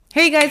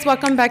Hey guys,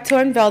 welcome back to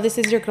Unveil. This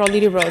is your girl,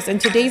 Lady Rose, and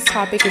today's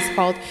topic is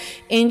called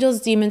Angels,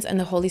 Demons, and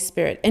the Holy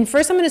Spirit. And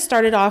first, I'm going to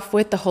start it off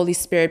with the Holy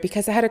Spirit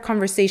because I had a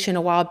conversation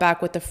a while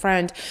back with a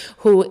friend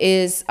who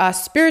is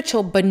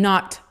spiritual, but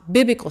not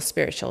biblical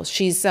spiritual.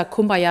 She's a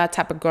kumbaya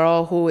type of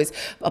girl who is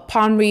a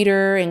palm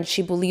reader, and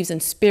she believes in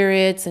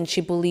spirits, and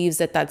she believes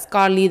that that's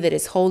godly, that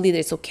it's holy, that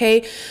it's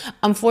okay.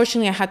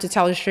 Unfortunately, I had to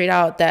tell her straight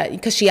out that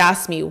because she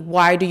asked me,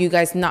 why do you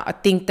guys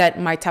not think that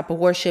my type of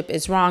worship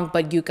is wrong,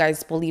 but you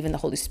guys believe in the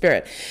Holy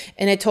Spirit?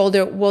 And I told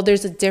her, well,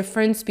 there's a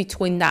difference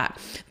between that.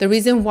 The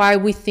reason why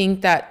we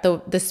think that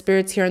the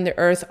spirits here on the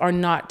earth are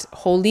not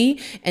holy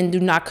and do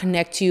not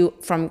connect you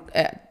from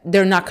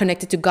they're not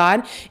connected to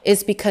God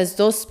is because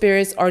those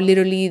spirits are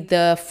literally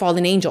the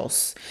fallen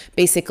angels,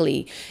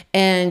 basically.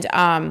 And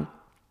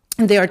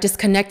they are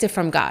disconnected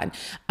from God.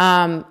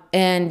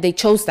 And they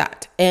chose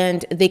that,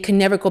 and they can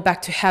never go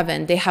back to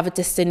heaven. They have a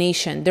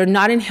destination. They're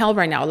not in hell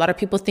right now. A lot of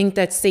people think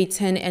that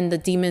Satan and the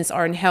demons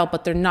are in hell,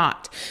 but they're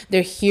not.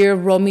 They're here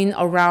roaming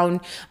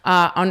around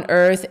on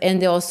earth,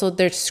 and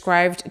they're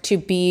described to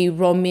be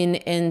roaming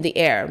in the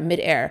air,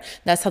 midair.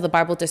 That's how the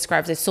Bible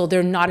describes it. So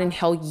they're not in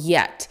hell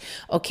yet.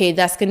 Okay,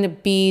 that's going to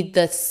be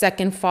the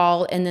second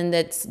fall, and then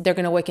they're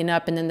going to waken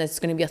up, and then there's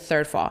going to be a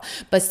third fall.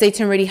 But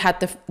Satan already had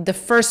the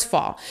first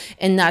fall,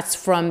 and that's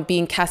from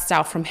being cast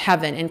out from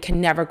heaven and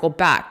can never go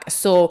back.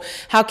 So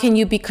how can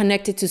you be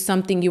connected to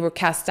something you were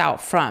cast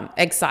out from,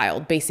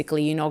 exiled,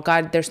 basically?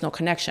 God, there's no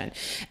connection.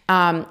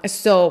 And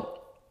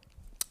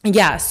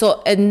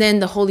then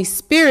the Holy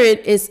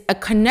Spirit is a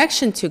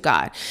connection to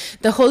God.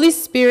 The Holy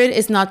Spirit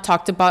is not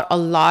talked about a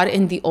lot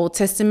in the Old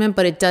Testament,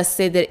 but it does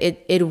say that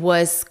it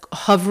was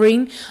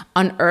hovering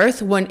on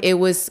earth when it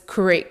was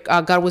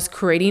God was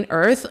creating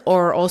earth,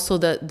 or also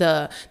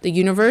the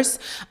universe.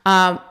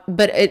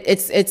 But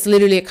it's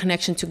literally a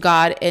connection to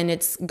God, and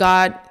it's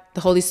God, the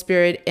Holy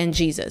Spirit, and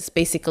Jesus,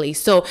 basically.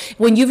 So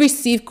when you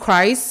receive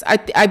Christ,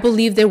 I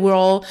believe that we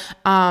all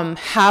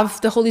have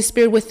the Holy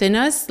Spirit within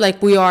us,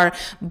 like we are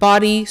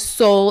body,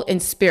 soul,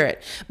 and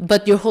spirit.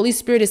 But your Holy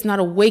Spirit is not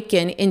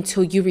awakened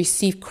until you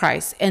receive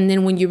Christ. And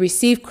then when you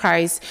receive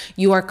Christ,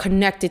 you are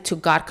connected to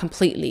God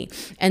completely.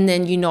 And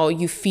then,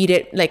 you feed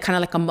it kind of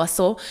like a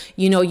muscle.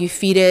 You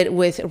feed it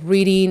with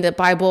reading the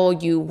Bible,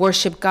 you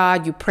worship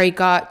God, you pray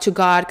to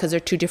God, because they're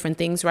two different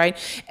things, right?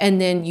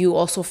 And then you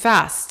also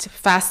fast.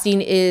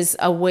 Fasting is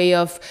a way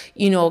of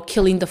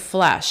killing the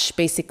flesh.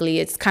 Basically,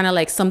 it's kind of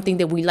like something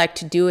that we like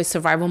to do, is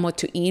survival mode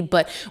to eat.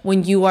 But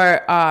when you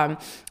are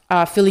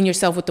filling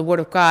yourself with the Word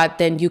of God,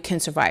 then you can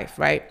survive,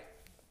 right?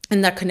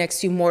 And that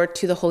connects you more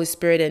to the Holy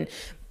Spirit and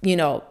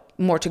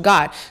more to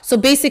God. So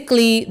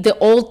basically, the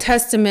Old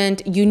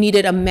Testament, you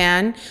needed a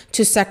man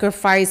to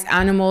sacrifice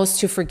animals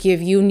to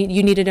forgive you.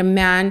 You needed a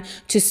man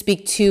to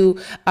speak to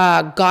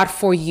God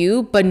for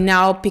you. But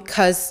now,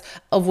 because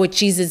of what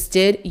Jesus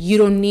did, you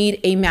don't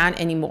need a man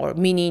anymore.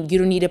 Meaning, you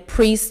don't need a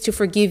priest to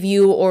forgive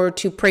you or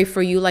to pray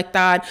for you like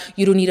that.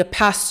 You don't need a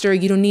pastor.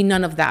 You don't need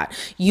none of that.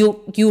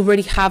 You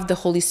already have the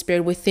Holy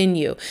Spirit within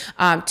you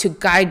to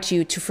guide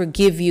you, to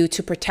forgive you,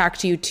 to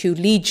protect you, to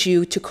lead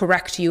you, to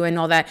correct you, and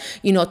all that.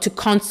 To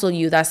counsel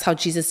you. That's how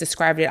Jesus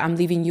described it. I'm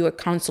leaving you a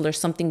counselor,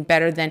 something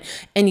better than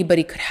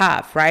anybody could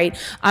have, right?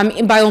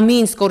 And by all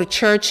means, go to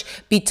church,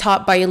 be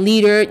taught by a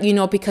leader,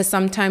 because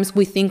sometimes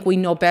we think we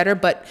know better,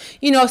 but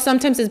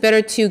sometimes it's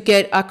better to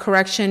get a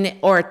correction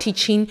or a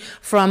teaching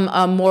from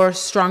a more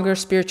stronger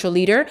spiritual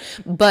leader,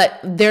 but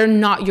they're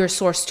not your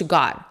source to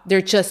God.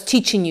 They're just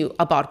teaching you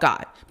about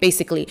God.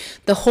 Basically,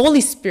 the Holy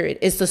Spirit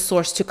is the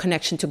source to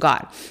connection to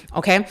God.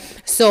 Okay.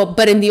 So,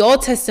 but in the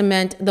Old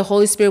Testament, the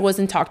Holy Spirit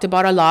wasn't talked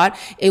about a lot.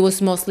 It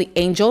was mostly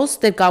angels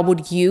that God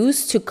would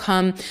use to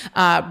come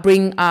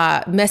bring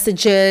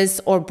messages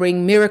or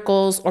bring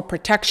miracles or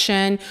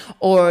protection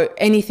or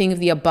anything of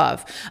the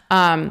above.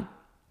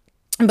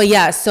 But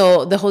yeah,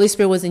 so the Holy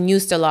Spirit wasn't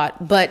used a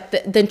lot. But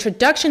the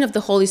introduction of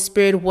the Holy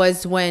Spirit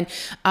was when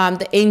one of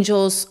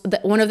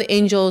the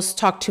angels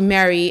talked to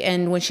Mary,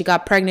 and when she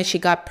got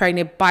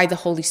pregnant by the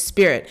Holy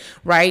Spirit,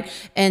 right?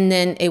 And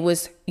then it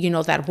was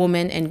that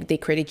woman, and they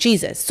created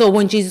Jesus. So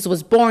when Jesus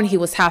was born, he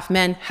was half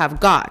man, half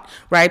God,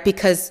 right?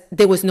 Because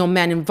there was no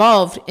man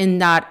involved in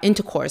that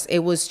intercourse. It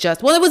was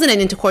just, well, it wasn't an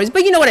intercourse,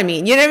 but you know what I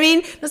mean. No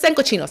sean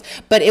cochinos.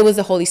 But it was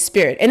the Holy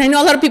Spirit. And I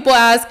know a lot of people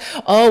ask,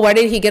 oh, why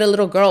did he get a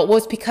little girl? Well,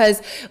 it's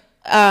because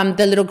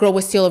the little girl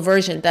was still a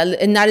virgin.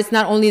 And that is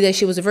not only that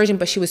she was a virgin,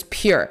 but she was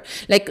pure.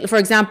 Like, for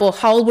example,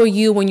 how old were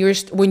you when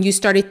you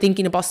started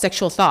thinking about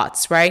sexual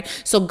thoughts, right?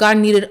 So God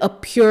needed a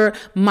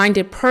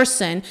pure-minded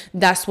person.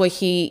 That's why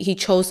he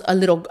chose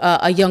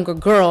a younger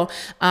girl.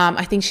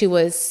 I think she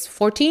was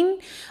 14.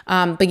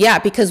 But yeah,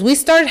 because we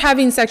started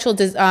having sexual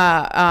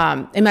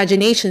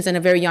imaginations in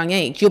a very young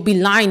age. You'll be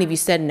lying if you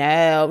said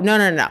no.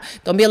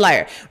 Don't be a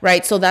liar,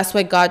 right? So that's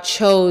why God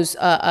chose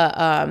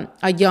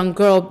a young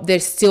girl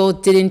that still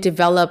didn't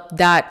develop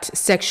that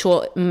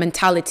sexual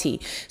mentality.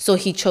 So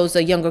he chose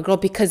a younger girl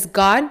because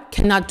God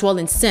cannot dwell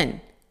in sin,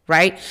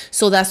 right?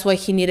 So that's why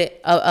he needed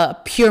a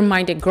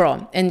pure-minded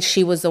girl, and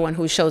she was the one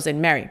who was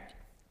chosen, Mary.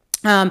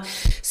 And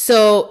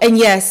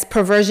yes,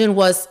 perversion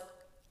was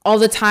all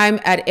the time,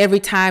 at every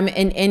time,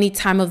 in any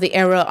time of the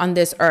era on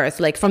this earth.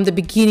 Like from the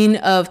beginning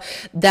of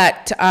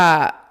that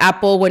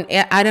apple, when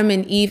Adam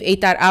and Eve ate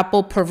that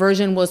apple,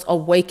 perversion was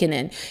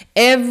awakening.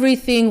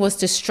 Everything was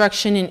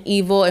destruction and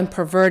evil and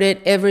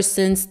perverted ever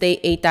since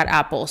they ate that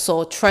apple.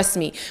 So trust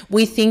me,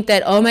 we think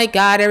that, oh my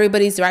God,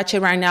 everybody's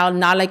ratchet right now,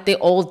 not like the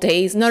old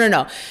days.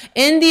 No.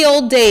 In the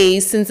old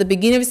days, since the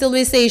beginning of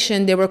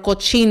civilization, there were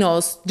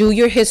cochinos. Do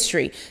your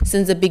history.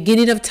 Since the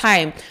beginning of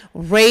time,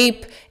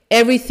 rape,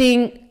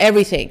 everything,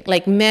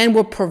 like men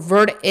will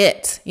pervert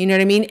it. You know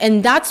what I mean?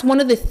 And that's one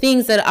of the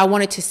things that I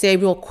wanted to say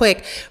real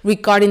quick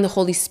regarding the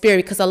Holy Spirit,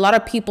 because a lot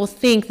of people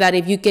think that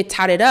if you get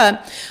tatted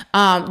up,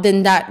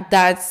 then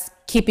that's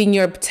keeping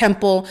your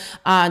temple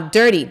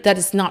dirty. That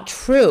is not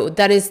true.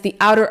 That is the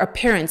outer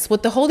appearance.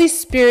 What the Holy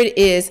Spirit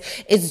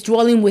is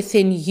dwelling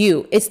within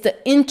you. It's the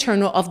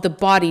internal of the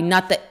body,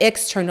 not the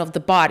external of the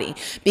body,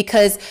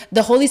 because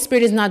the Holy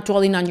Spirit is not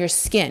dwelling on your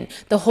skin.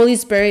 The Holy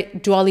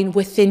Spirit dwelling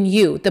within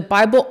you. The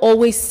Bible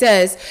always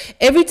says,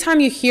 every time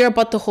you hear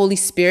about the Holy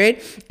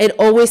Spirit, it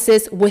always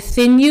says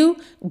within you,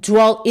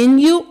 dwell in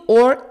you,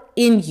 or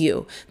in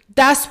you.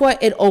 That's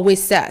what it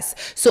always says.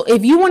 So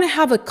if you want to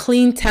have a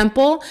clean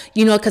temple,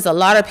 because a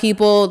lot of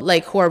people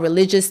like who are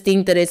religious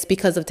think that it's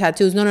because of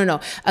tattoos. No.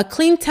 A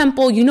clean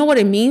temple, you know what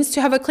it means to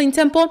have a clean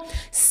temple?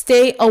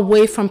 Stay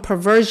away from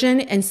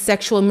perversion and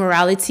sexual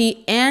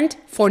immorality and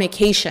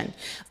fornication.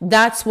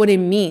 That's what it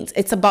means.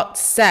 It's about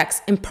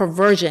sex and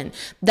perversion.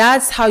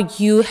 That's how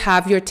you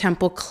have your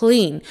temple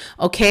clean,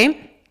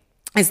 okay?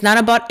 It's not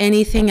about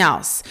anything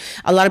else.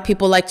 A lot of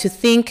people like to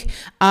think,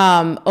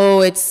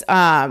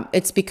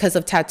 it's because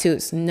of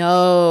tattoos.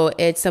 No,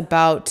 it's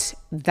about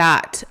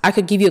that. I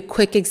could give you a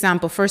quick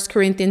example. 1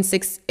 Corinthians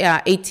 6,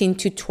 18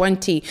 to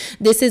 20.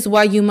 This is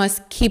why you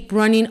must keep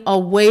running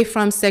away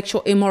from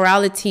sexual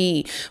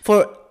immorality.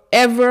 For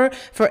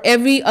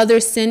every other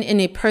sin in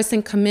a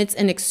person commits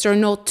an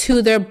external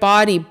to their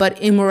body, but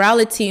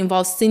immorality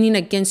involves sinning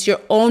against your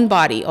own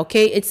body.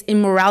 Okay, it's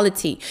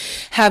immorality.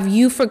 Have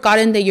you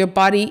forgotten that your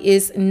body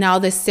is now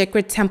the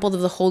sacred temple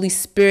of the Holy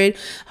Spirit,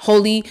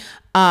 who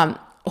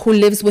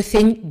lives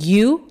within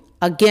you?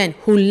 Again,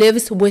 who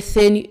lives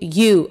within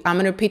you. I'm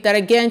going to repeat that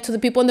again to the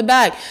people in the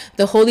back.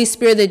 The Holy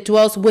Spirit that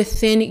dwells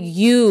within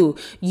you.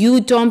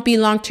 You don't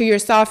belong to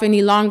yourself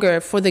any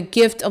longer. For the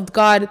gift of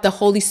God, the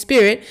Holy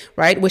Spirit,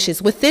 right, which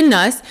is within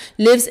us,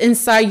 lives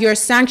inside your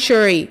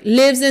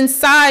sanctuary.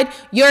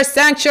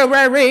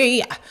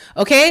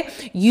 Okay?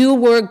 You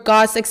were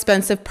God's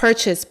expensive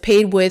purchase,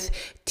 paid with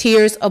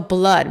tears of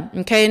blood.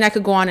 Okay? And I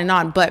could go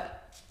on, but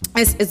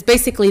it's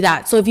basically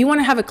that. So if you want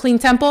to have a clean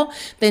temple,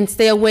 then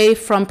stay away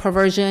from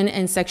perversion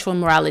and sexual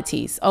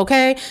immoralities.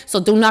 Okay.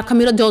 So do not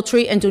commit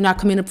adultery and do not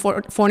commit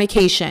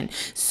fornication.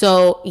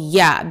 So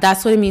yeah,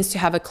 that's what it means to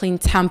have a clean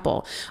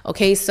temple.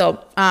 Okay.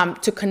 So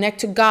to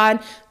connect to God,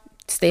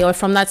 stay away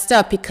from that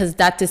stuff, because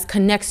that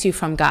disconnects you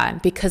from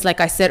God. Because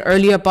like I said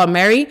earlier about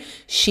Mary,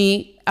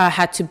 she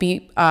had to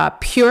be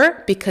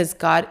pure because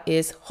God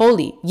is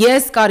holy.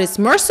 Yes, God is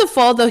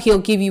merciful, though he'll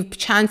give you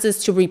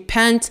chances to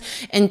repent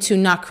and to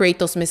not create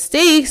those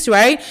mistakes,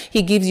 right?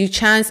 He gives you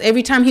chance.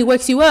 Every time he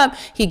wakes you up,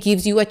 he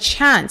gives you a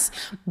chance.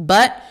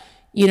 But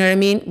you know what I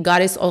mean?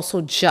 God is also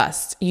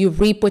just. You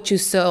reap what you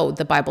sow,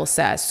 the Bible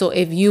says. So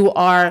if you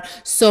are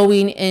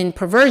sowing in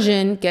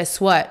perversion, guess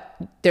what?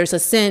 There's a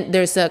sin,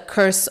 there's a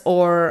curse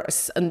or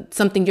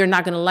something you're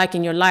not going to like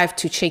in your life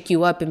to shake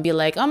you up and be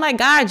like, oh my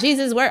God,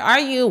 Jesus, where are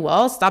you?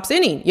 Well, stop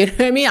sinning. You know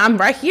what I mean? I'm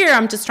right here.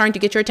 I'm just trying to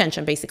get your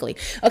attention, basically.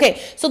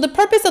 Okay, so the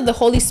purpose of the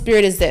Holy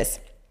Spirit is this.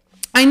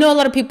 I know a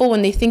lot of people,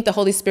 when they think the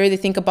Holy Spirit, they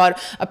think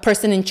about a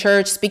person in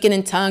church speaking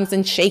in tongues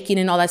and shaking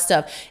and all that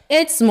stuff.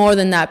 It's more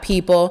than that,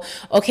 people.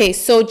 Okay,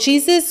 so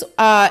Jesus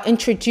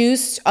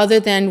introduced, other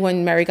than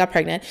when Mary got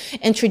pregnant,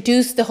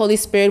 introduced the Holy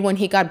Spirit when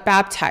he got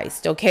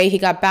baptized. Okay, he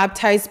got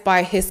baptized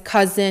by his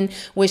cousin,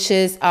 which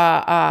is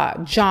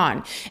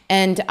John.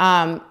 And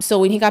so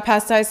when he got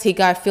baptized, he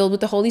got filled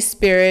with the Holy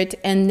Spirit.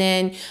 And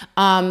then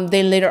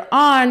later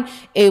on,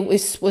 it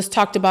was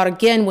talked about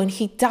again when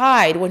he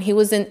died, when he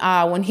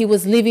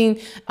was leaving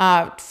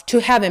to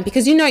heaven,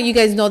 because you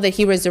guys know that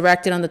he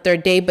resurrected on the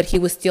third day, but he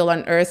was still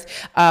on earth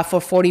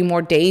for 40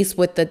 more days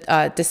with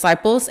the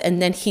disciples,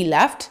 and then he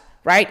left.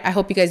 Right? I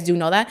hope you guys do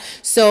know that.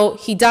 So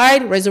he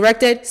died,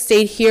 resurrected,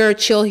 stayed here,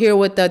 chill here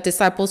with the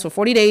disciples for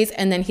 40 days,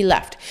 and then he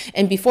left.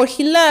 And before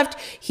he left,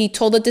 he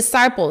told the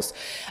disciples,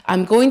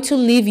 I'm going to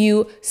leave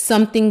you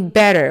something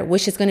better,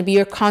 which is going to be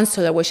your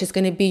counselor, which is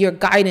going to be your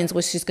guidance,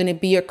 which is going to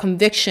be your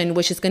conviction,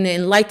 which is going to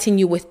enlighten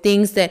you with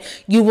things that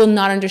you will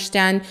not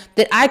understand,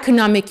 that I could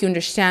not make you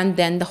understand,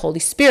 than the Holy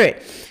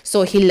Spirit.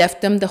 So he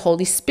left them the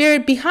Holy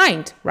Spirit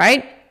behind,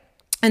 right?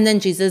 And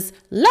then Jesus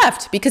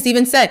left, because he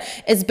even said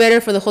it's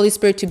better for the Holy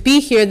Spirit to be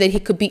here, that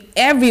he could be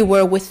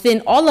everywhere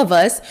within all of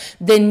us,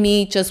 than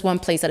me just one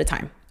place at a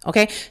time.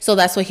 Okay, so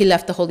that's why he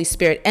left the Holy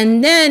Spirit.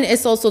 And then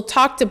it's also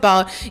talked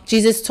about,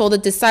 Jesus told the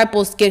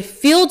disciples, get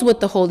filled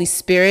with the Holy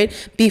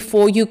Spirit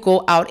before you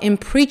go out in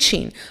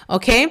preaching.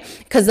 Okay,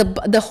 because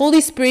the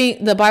Holy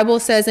Spirit, the Bible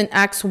says in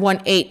Acts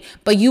 1:8,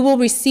 but you will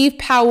receive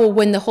power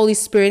when the Holy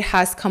Spirit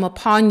has come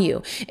upon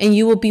you, and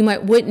you will be my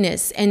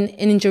witness and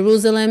in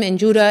Jerusalem and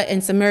Judah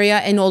and Samaria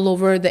and all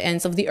over the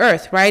ends of the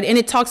earth, right? And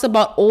it talks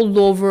about all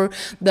over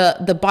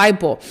the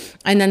Bible.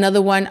 And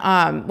another one,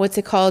 what's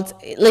it called?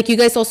 Like, you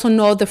guys also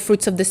know the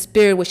fruits of the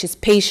Spirit, which is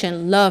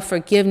patient, love,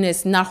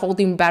 forgiveness, not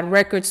holding bad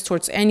records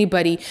towards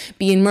anybody,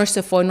 being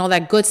merciful, and all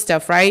that good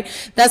stuff, right?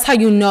 That's how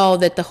you know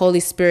that the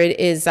Holy Spirit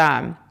is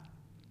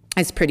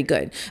pretty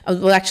good.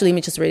 Well, actually, let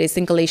me just read it. It's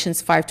in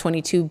Galatians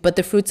 5:22. But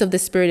the fruits of the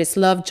Spirit is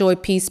love, joy,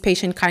 peace,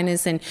 patience,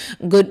 kindness, and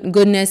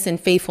goodness and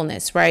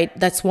faithfulness, right?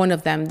 That's one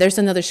of them. There's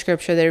another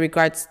scripture that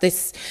regards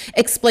this,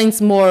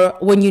 explains more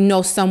when you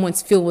know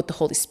someone's filled with the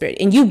Holy Spirit.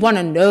 And you want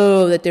to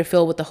know that they're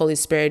filled with the Holy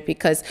Spirit,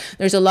 because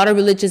there's a lot of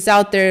religious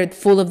out there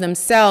full of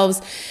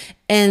themselves,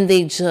 and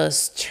they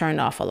just turn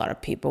off a lot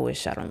of people,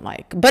 which I don't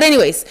like. But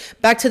anyways,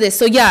 back to this.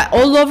 So yeah,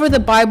 all over the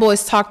Bible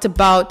is talked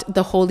about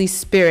the Holy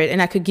Spirit.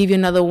 And I could give you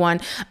another one.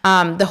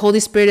 The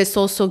Holy Spirit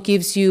also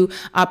gives you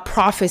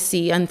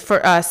prophecy. And for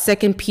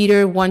 2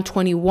 Peter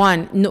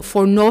 1:21,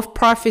 for no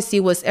prophecy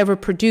was ever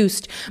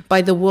produced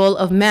by the will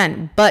of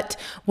men, but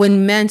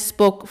when men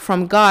spoke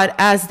from God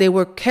as they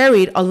were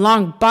carried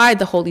along by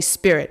the Holy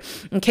Spirit.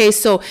 Okay,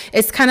 so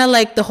it's kind of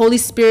like the Holy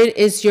Spirit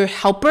is your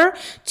helper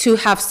to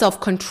have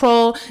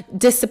self-control,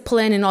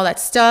 discipline, and all that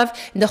stuff.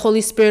 The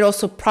Holy Spirit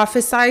also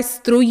prophesies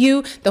through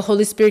you. The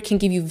Holy Spirit can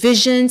give you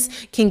visions,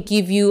 can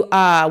give you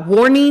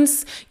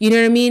warnings. You know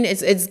what I mean?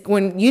 It's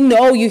when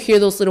you hear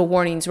those little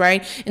warnings,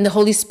 right? And the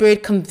Holy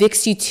Spirit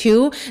convicts you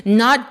too,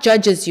 not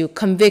judges you,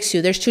 convicts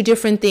you. There's two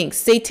different things.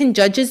 Satan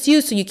judges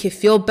you, so you can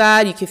feel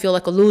bad, you can feel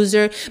like a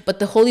loser, but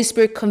the Holy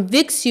Spirit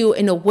convicts you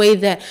in a way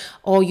that,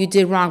 oh, you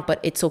did wrong,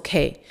 but it's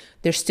okay.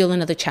 There's still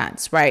another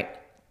chance, right?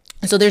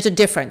 So there's a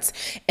difference.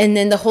 And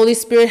then the Holy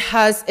Spirit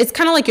it's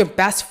kind of like your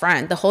best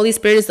friend. The Holy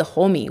Spirit is the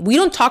homie. We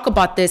don't talk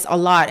about this a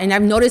lot. And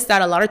I've noticed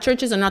that a lot of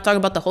churches are not talking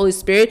about the Holy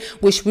Spirit,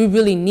 which we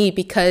really need,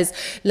 because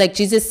like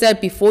Jesus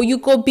said, before you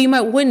go be my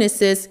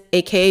witnesses,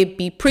 aka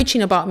be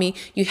preaching about me,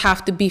 you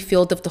have to be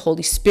filled of the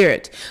Holy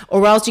Spirit,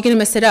 or else you're going to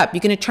mess it up.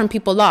 You're going to turn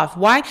people off.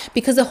 Why?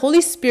 Because the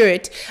Holy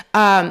Spirit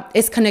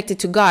is connected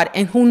to God.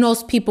 And who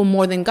knows people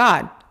more than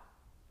God?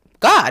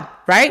 God,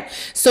 right?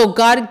 So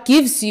God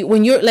gives you,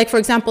 when you're like, for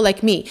example,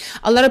 like me,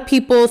 a lot of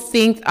people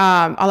think,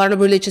 a lot of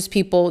religious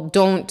people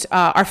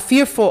are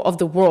fearful of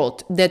the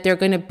world, that they're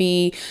going to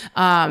be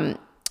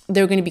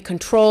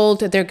controlled,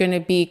 they're going to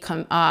be,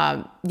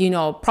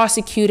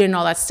 prosecuted and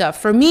all that stuff.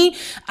 For me,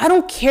 I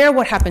don't care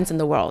what happens in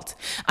the world.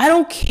 I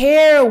don't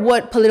care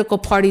what political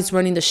party's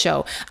running the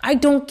show. I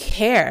don't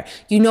care.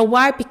 You know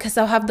why? Because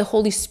I'll have the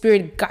Holy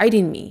Spirit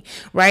guiding me,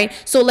 right?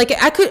 So like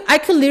I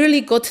could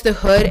literally go to the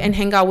hood and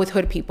hang out with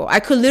hood people. I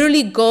could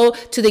literally go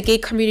to the gay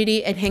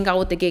community and hang out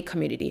with the gay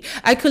community.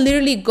 I could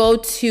literally go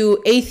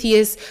to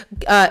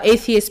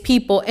atheist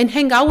people and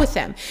hang out with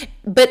them.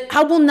 But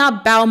I will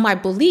not bow my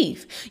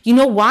belief. You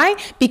know why?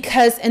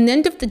 Because at the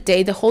end of the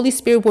day, the Holy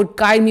Spirit would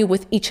guide me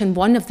with each and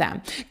one of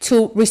them,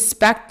 to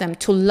respect them,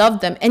 to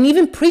love them, and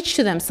even preach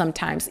to them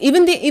sometimes.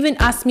 They even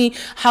ask me,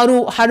 how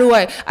do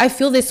I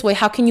feel this way?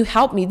 How can you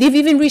help me? They've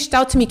even reached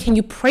out to me. Can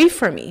you pray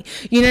for me?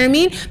 You know what I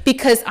mean?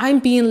 Because I'm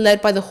being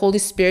led by the Holy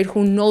Spirit,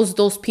 who knows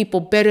those people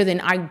better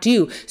than I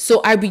do. So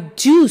I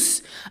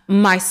reduce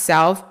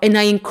myself and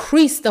I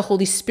increase the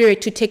Holy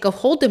Spirit to take a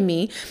hold of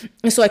me,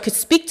 and so I could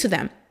speak to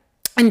them.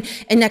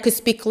 And I could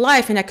speak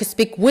life, and I could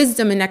speak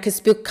wisdom, and I could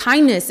speak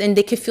kindness, and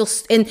they could feel,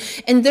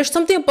 and there's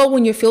something about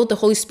when you're filled with the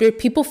Holy Spirit,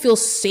 people feel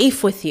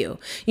safe with you.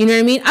 You know what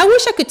I mean? I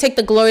wish I could take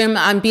the glory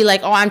and be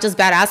like, oh, I'm just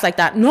badass like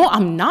that. No,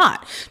 I'm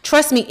not.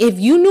 Trust me, if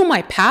you knew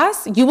my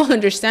past, you will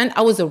understand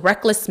I was a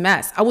reckless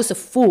mess. I was a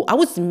fool. I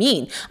was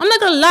mean. I'm not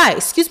gonna lie.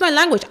 Excuse my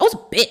language. I was a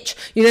bitch.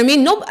 You know what I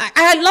mean? No, I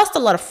had lost a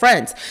lot of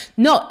friends.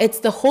 No,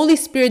 it's the Holy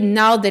Spirit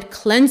now that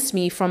cleansed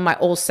me from my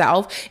old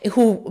self,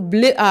 who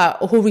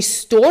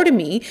restored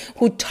me,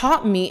 who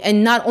taught me,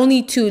 and not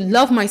only to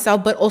love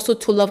myself, but also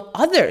to love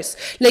others.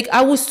 Like,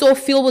 I was so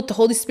filled with the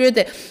Holy Spirit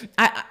that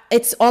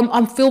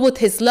I'm filled with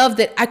His love,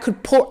 that I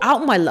could pour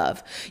out my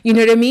love. You know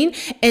what I mean?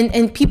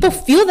 And people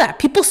feel that,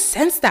 people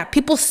sense that,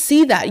 people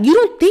see that. You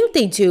don't think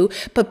they do,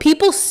 but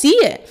people see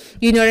it.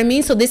 You know what I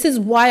mean? So this is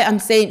why I'm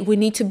saying we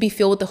need to be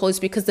filled with the Holy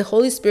Spirit, because the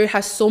Holy Spirit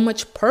has so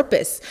much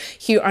purpose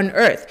here on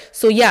earth.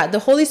 So yeah, the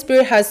Holy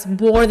Spirit has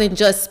more than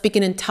just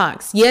speaking in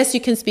tongues. Yes, you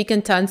can speak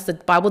in tongues. The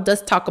Bible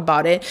does talk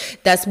about it.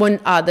 That's when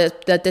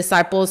the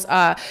disciples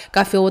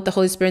got filled with the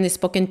Holy Spirit, and they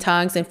spoke in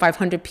tongues, and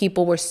 500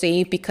 people were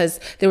saved because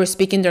they were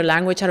speaking their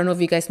language. I don't know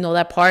if you guys know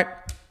that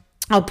part.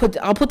 I'll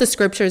put the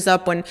scriptures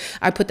up when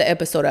I put the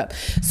episode up.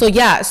 So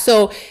yeah,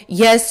 so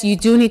yes, you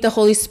do need the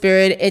Holy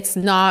Spirit. It's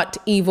not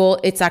evil.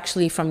 It's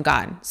actually from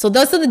God. So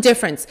those are the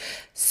difference.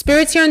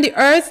 Spirits here on the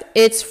earth,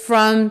 it's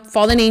from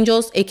fallen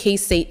angels,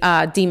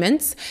 aka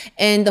demons,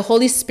 and the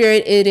Holy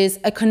Spirit, it is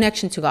a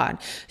connection to God.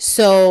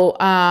 So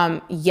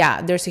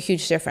yeah, there's a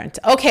huge difference.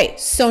 Okay,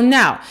 so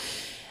now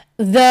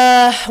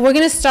we're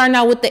gonna start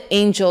now with the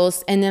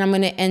angels, and then I'm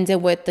gonna end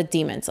it with the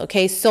demons.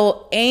 Okay,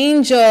 so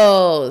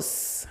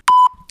angels.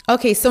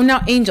 Okay, so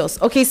now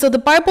angels. Okay, so the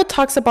Bible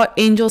talks about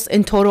angels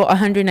in total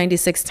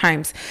 196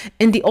 times.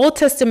 In the Old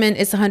Testament,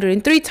 it's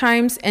 103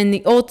 times, and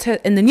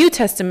in the New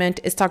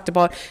Testament, it's talked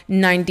about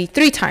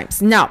 93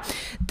 times. Now,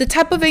 the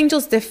type of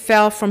angels that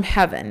fell from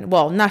heaven,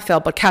 well, not fell,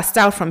 but cast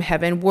out from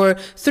heaven, were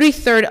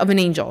 3/3 of an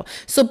angel.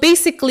 So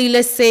basically,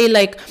 let's say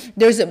like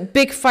there's a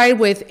big fight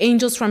with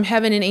angels from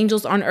heaven and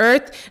angels on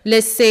earth.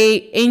 Let's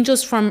say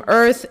angels from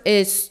earth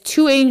is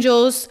 2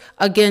 angels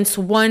against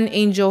 1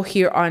 angel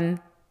here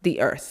on the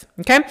earth.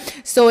 Okay,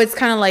 so it's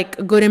kind of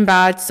like good and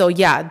bad. So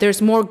yeah,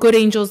 there's more good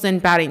angels than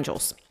bad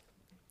angels.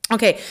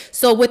 Okay,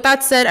 so with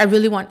that said, I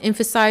really want to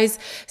emphasize,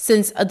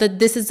 since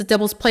this is the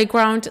devil's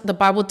playground, the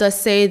Bible does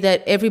say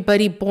that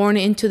everybody born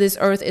into this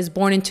earth is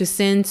born into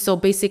sin. So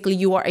basically,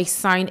 you are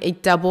assigned a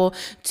devil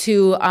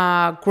to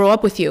grow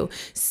up with you,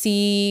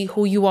 see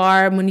who you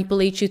are,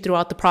 manipulate you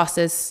throughout the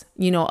process,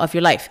 of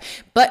your life.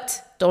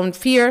 But don't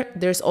fear,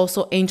 there's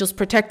also angels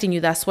protecting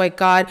you. That's why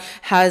God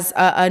has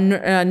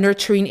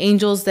nurturing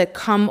angels that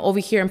come over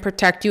here and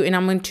protect you. And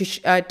I'm going to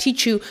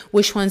teach you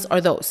which ones are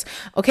those.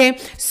 Okay,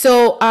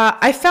 so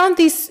I found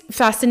these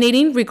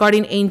fascinating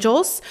regarding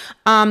angels.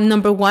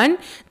 Number one,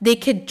 they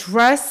could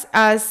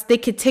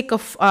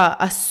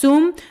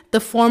assume the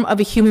form of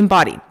a human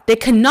body. They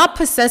cannot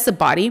possess a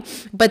body,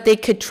 but they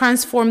could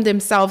transform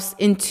themselves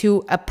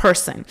into a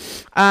person.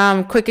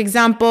 Quick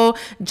example,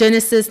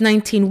 Genesis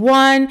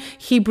 19:1,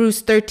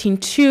 Hebrews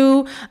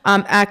 13:2,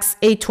 Acts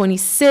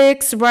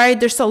 8:26, right?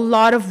 There's a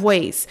lot of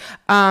ways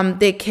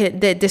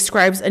that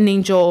describes an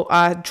angel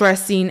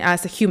dressing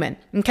as a human.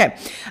 Okay.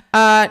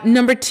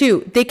 Number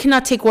 2, they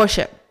cannot take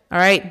worship. All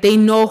right. They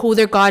know who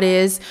their God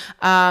is.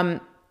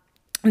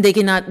 They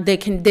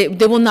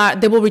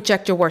will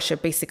reject your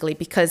worship, basically,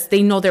 because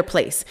they know their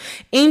place.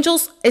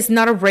 Angels is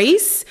not a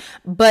race,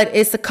 but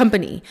it's a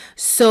company.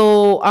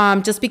 So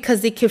just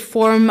because they can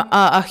form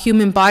a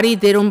human body,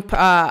 they don't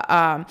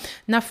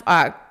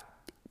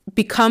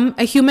become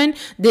a human.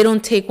 They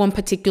don't take one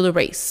particular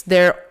race.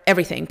 They're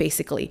everything,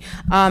 basically.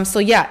 So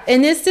yeah,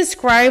 and it's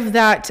described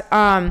that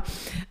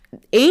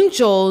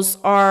angels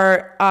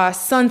are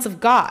sons of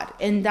God,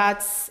 and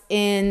that's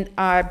in,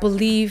 I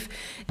believe,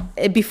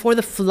 before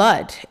the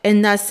flood,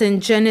 and that's in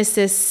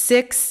Genesis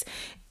 6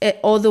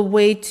 all the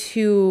way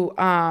to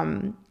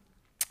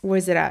where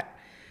is it at,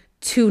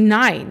 to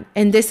 9.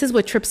 And this is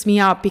what trips me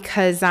out,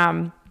 because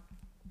I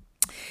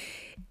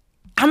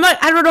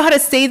don't know how to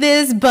say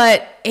this,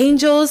 but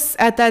angels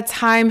at that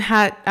time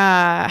had,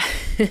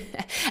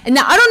 and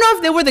now I don't know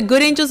if they were the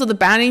good angels or the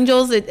bad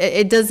angels.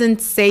 It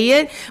doesn't say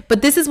it,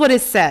 but this is what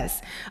it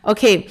says.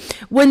 Okay,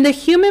 when the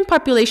human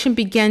population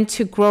began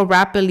to grow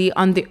rapidly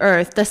on the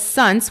earth, the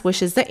sons,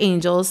 which is the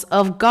angels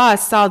of God,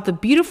 saw the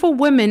beautiful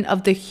women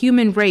of the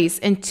human race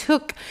and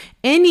took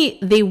any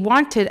they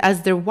wanted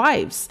as their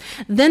wives.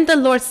 Then the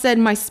Lord said,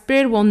 "My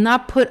spirit will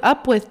not put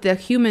up with the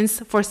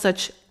humans for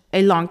such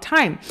a long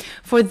time,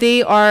 for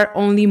they are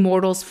only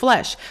mortals'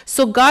 flesh."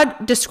 So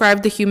God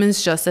described the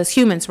humans just as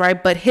humans,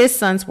 right? But his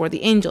sons were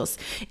the angels.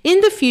 In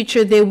the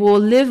future, they will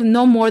live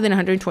no more than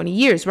 120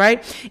 years,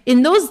 right?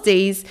 In those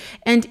days,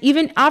 and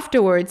even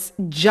afterwards,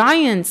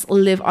 giants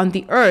live on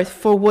the earth,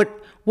 for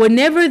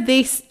whenever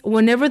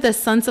the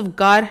sons of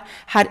God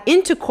had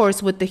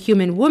intercourse with the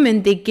human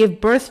woman, they give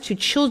birth to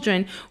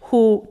children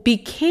who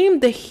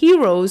became the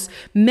heroes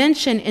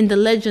mentioned in the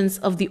legends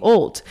of the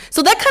old.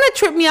 So that kind of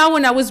tripped me out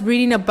when I was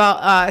reading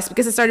about,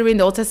 because I started reading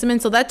the Old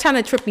Testament. So that kind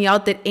of tripped me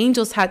out that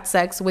angels had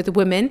sex with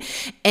women.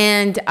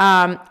 And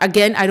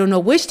again, I don't know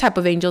which type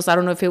of angels. I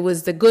don't know if it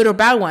was the good or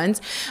bad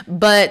ones,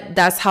 but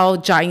that's how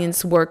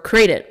giants were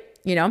created,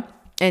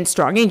 and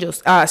strong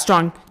angels,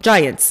 strong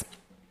giants,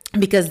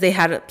 because they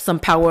had some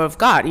power of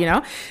God,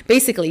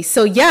 basically.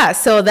 So yeah,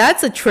 so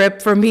that's a trip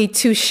for me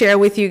to share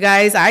with you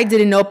guys. I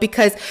didn't know,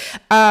 because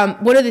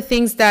one of the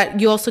things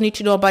that you also need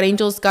to know about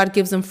angels, God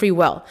gives them free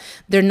will.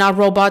 They're not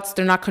robots,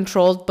 they're not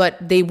controlled, but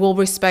they will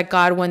respect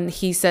God when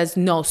he says,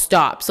 no,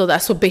 stop. So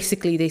that's what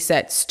basically they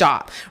said,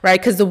 stop, right?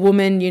 Because the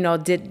woman,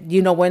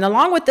 went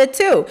along with it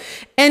too.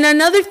 And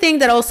another thing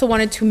that I also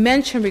wanted to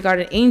mention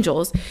regarding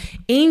angels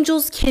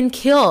can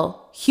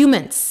kill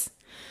humans.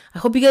 I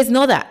hope you guys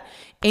know that.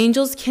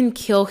 Angels can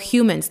kill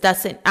humans.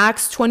 That's in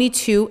Acts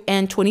 22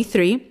 and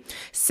 23,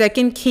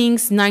 2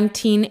 Kings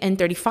 19 and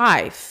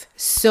 35.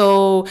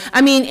 So,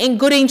 I mean, and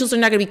good angels are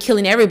not going to be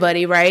killing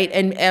everybody, right?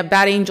 And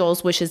bad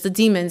angels, which is the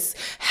demons,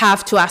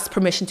 have to ask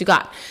permission to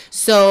God.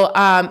 So,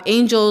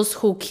 angels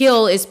who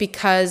kill is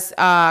because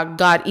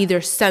God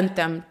either sent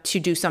them to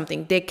do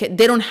something. They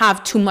don't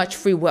have too much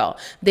free will.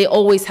 They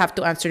always have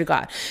to answer to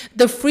God.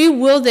 The free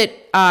will that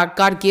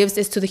God gives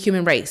is to the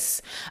human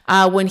race.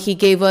 When he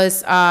gave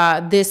us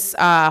this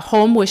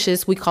home, which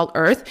is we call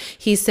earth,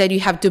 he said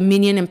you have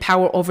dominion and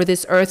power over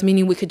this earth,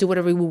 meaning we could do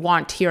whatever we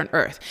want here on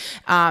earth.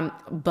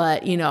 But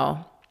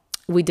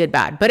we did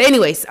bad. But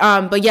anyways,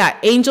 but yeah,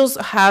 angels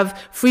have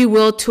free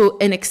will to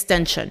an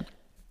extension.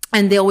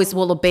 And they always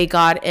will obey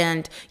God.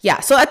 And yeah,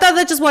 so I thought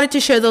I just wanted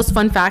to share those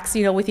fun facts,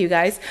 with you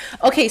guys.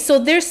 Okay, so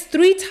there's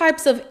 3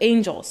 types of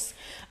angels.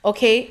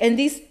 Okay, and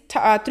these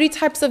 3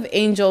 types of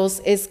angels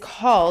is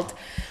called,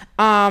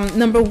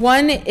 number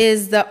 1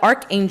 is the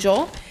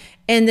archangel.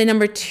 And then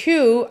number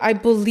 2, I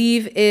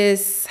believe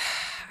is,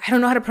 I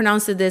don't know how to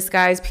pronounce this,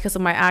 guys, because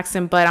of my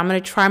accent, but I'm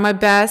going to try my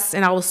best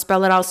and I will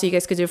spell it out so you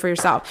guys could do it for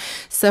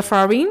yourself.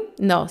 Seraphim,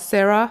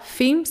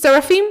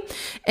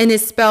 and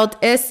it's spelled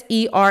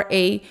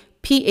Seraphim.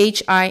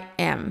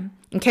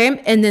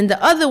 Okay, and then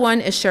the other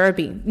one is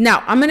cherubim.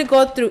 Now, I'm going to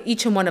go through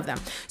each and one of them.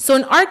 So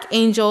an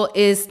archangel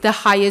is the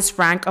highest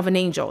rank of an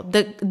angel.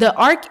 The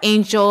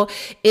archangel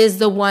is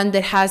the one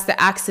that has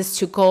the access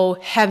to go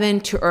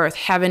heaven to earth,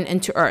 heaven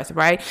into earth,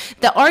 right?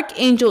 The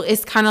archangel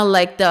is kind of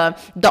like the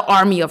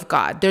army of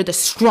God. They're the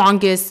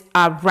strongest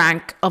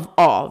rank of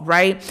all,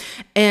 right?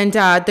 And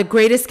the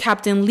greatest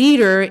captain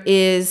leader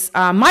is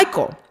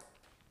Michael.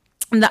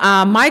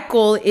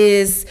 Michael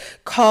is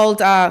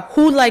called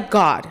who like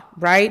God,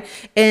 right?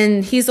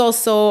 And he's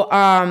also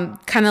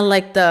kind of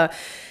like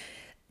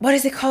what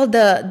is it called?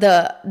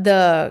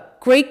 The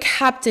great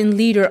captain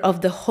leader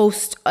of the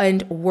host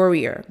and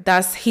warrior.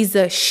 He's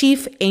a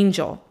chief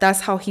angel.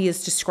 That's how he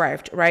is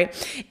described, right?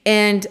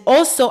 And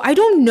also, I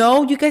don't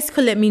know, you guys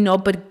could let me know,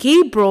 but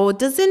Gabriel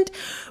doesn't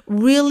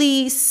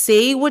really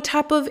say what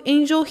type of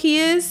angel he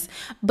is,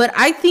 but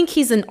I think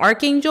he's an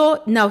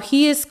archangel. Now,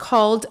 he is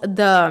called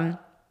the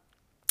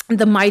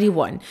mighty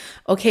one.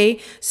 Okay,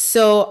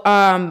 so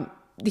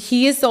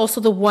he is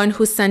also the one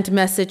who sent a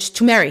message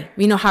to Mary.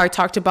 You know how I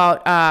talked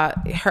about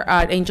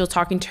her angel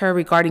talking to her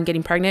regarding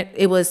getting pregnant?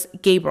 It was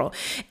Gabriel.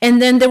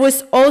 And then there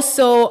was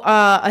also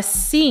a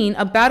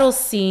battle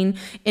scene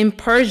in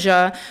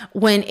Persia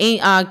when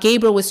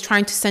Gabriel was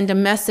trying to send a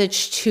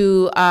message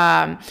to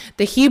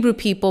the Hebrew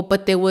people,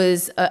 but there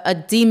was a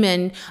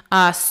demon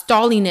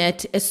stalling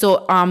it.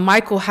 So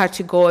Michael had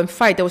to go and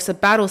fight. There was a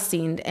battle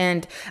scene,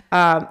 and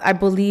I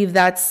believe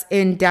that's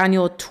in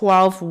Daniel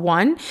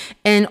 12:1.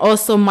 And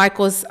also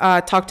Michael's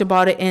talked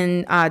about it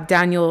in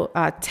Daniel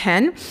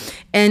 10.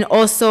 And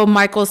also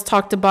Michael's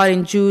talked about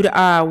in Jude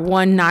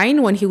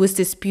 1:9 when he was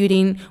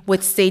disputing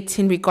with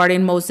Satan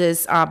regarding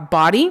Moses'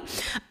 body.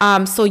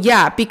 So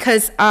yeah,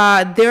 because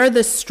they're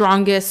the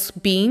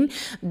strongest being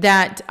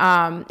that,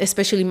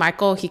 especially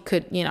Michael, he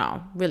could,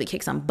 really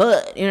kick some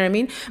butt, you know what I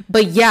mean?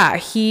 But yeah,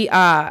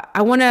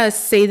 I want to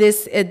say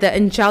this, the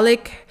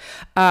angelic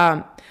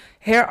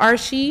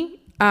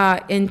hierarchy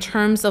in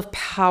terms of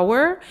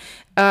power,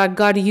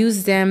 God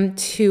used them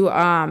to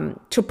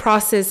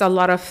process a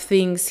lot of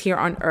things here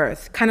on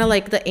earth. Kind of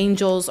like the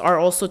angels are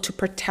also to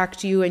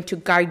protect you and to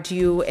guide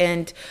you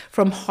and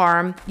from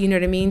harm. You know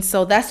what I mean?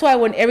 So that's why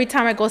every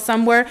time I go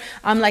somewhere,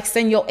 I'm like,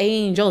 send your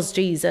angels,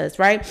 Jesus,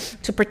 right?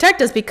 To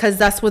protect us, because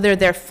that's what they're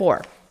there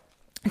for.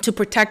 To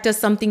protect us,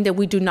 something that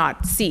we do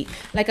not see.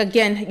 Like,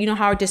 again, you know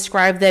how I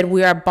described that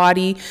we are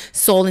body,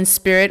 soul, and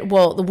spirit?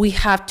 Well, we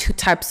have 2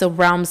 types of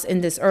realms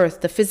in this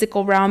earth, the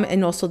physical realm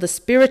and also the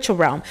spiritual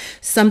realm.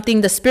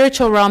 The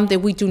spiritual realm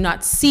that we do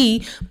not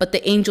see, but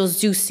the angels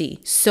do see.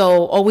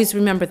 So always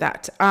remember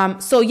that.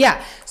 So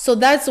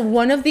that's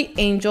one of the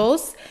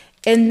angels.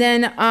 And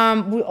then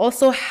we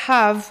also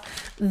have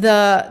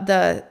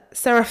the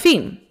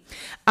seraphim.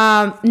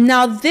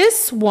 Now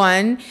this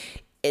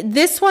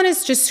one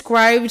is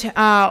described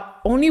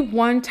only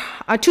 2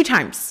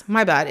 times.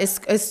 My bad.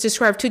 It's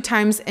described 2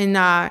 times in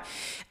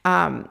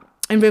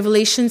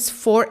Revelations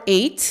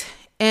 4:8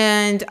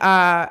 and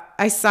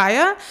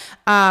Isaiah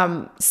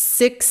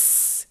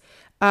 6,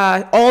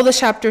 all the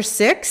chapter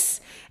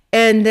 6,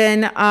 and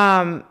then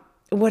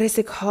what is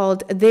it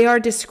called? They are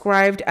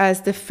described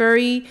as the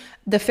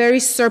fiery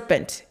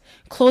serpent,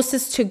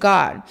 closest to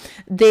God.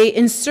 They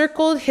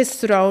encircled his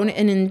throne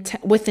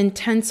with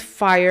intense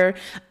fire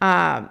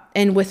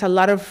and with a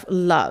lot of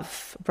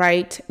love,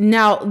 right?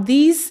 Now,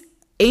 these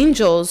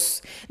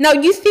angels, now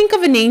you think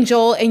of an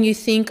angel and you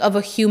think of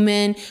a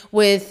human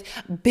with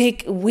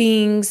big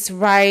wings,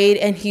 right?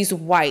 And he's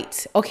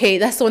white. Okay,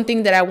 that's one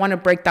thing that I want to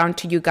break down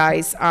to you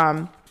guys.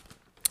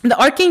 The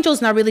archangel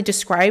is not really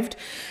described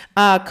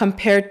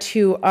compared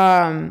to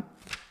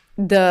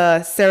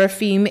the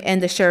seraphim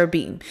and the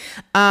cherubim.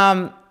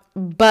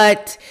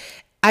 But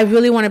I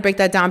really want to break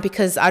that down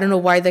because I don't know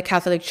why the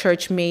Catholic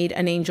Church made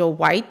an angel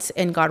white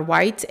and God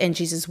white and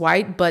Jesus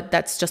white, but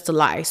that's just a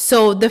lie.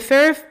 So the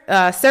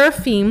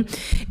seraphim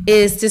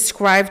is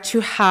described to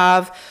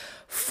have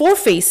 4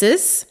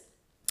 faces,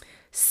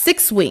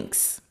 6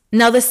 wings.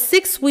 Now the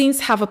 6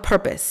 wings have a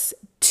purpose.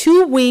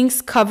 2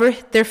 wings cover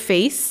their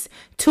face,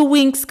 2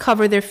 wings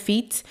cover their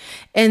feet,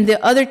 and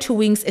the other 2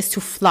 wings is to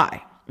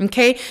fly.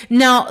 Okay.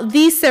 Now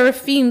these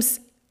seraphims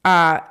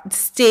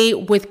stay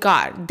with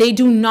God. They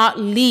do not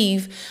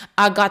leave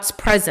God's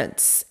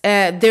presence.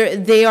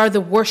 They are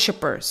the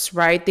worshipers,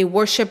 right? They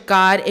worship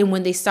God, and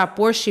when they stop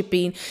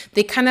worshiping,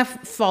 they kind of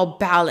fall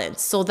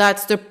balance. So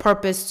that's their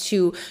purpose,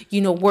 to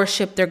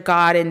worship their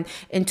God and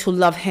to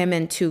love Him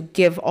and to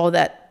give all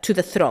that to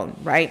the throne,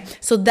 right?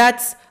 So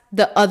that's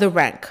the other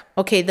rank.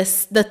 Okay, the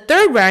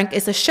third rank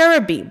is a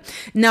cherubim.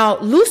 Now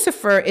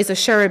Lucifer is a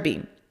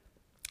cherubim.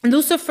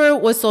 Lucifer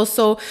was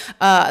also,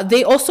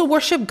 they also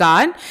worship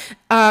God.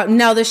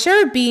 Now the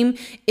cherubim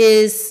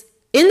is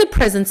in the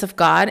presence of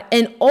God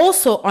and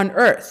also on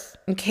earth.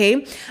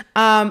 Okay.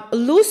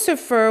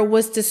 Lucifer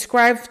was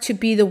described to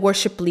be the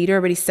worship leader. I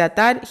already said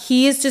that.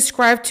 He is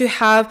described to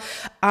have,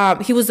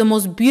 he was the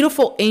most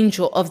beautiful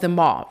angel of them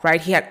all,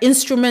 right? He had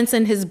instruments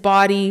in his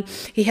body.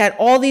 He had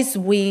all these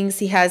wings.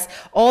 He has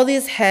all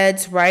these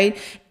heads, right?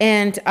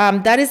 And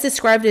that is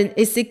described in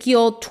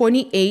Ezekiel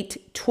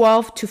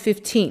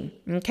 28:12-15.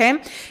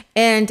 Okay.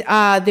 And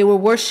they will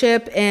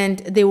worship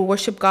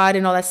God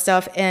and all that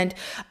stuff. And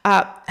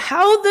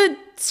how the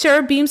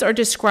cherubims are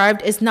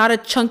described is not a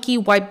chunky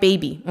white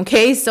baby.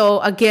 Okay.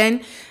 So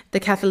again, the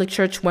Catholic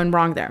Church went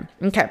wrong there.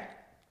 Okay.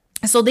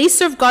 So they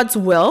serve God's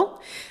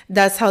will.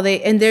 That's how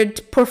they're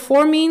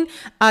performing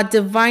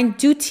divine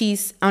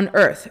duties on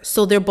earth.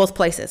 So they're both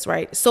places,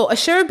 right? So a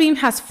cherubim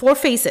has 4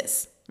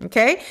 faces.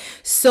 Okay.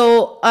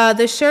 So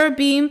the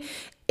cherubim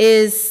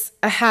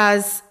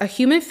has a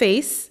human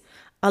face,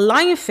 a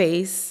lion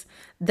face,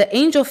 the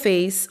angel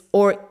face,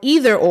 or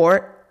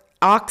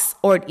ox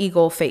or an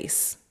eagle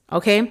face.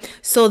 Okay,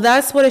 so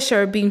that's what a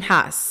cherubim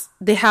has.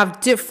 They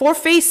have 4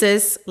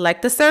 faces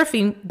like the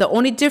seraphim. The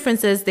only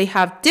difference is they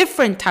have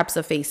different types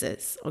of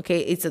faces.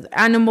 Okay, it's an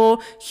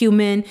animal,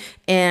 human,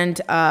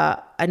 and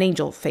an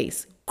angel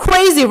face.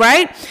 Crazy,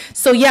 right?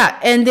 So yeah,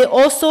 and they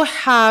also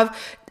have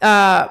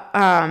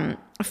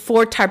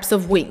 4 types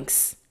of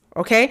wings.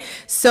 Okay,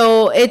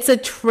 so it's a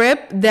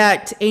trip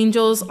that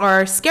angels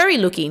are scary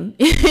looking,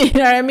 you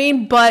know what I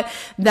mean? But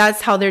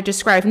that's how they're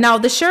described. Now,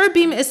 the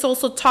cherubim is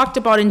also talked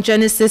about in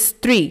Genesis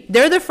 3.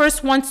 They're the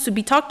first ones to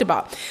be talked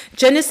about.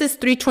 Genesis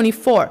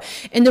 3:24.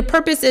 And the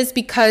purpose is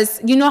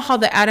because you know how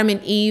the Adam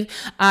and Eve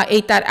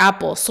ate that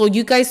apple. So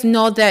you guys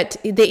know that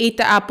they ate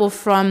the apple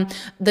from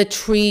the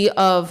tree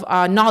of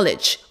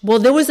knowledge. Well,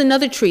 there was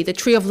another tree, the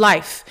tree of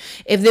life.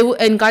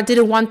 And God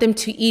didn't want them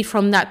to eat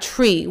from that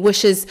tree,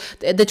 which is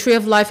the tree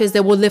of life is they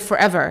will live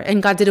forever,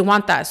 and God didn't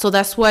want that. So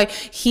that's why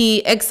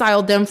He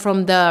exiled them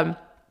from the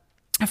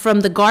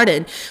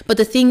garden. But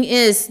the thing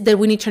is that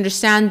we need to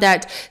understand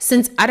that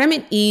since Adam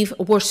and Eve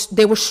were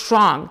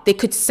strong, they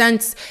could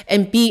sense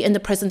and be in the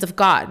presence of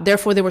God.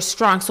 Therefore, they were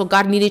strong. So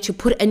God needed to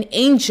put an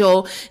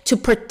angel to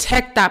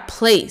protect that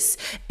place.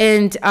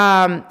 And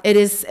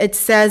it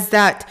says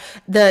that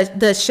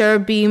the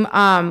cherubim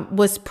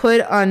was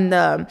put on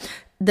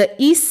the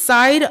east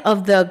side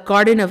of the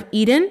Garden of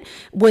Eden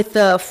with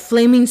a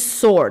flaming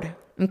sword.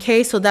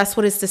 Okay, so that's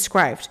what is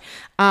described.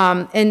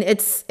 And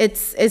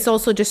it's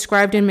also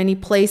described in many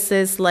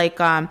places like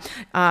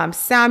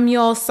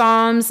Samuel,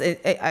 Psalms,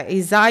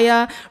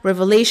 Isaiah,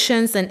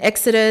 Revelations, and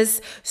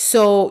Exodus.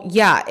 So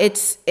yeah,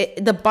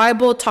 the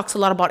Bible talks a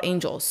lot about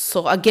angels.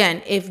 So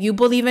again, if you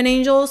believe in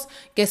angels,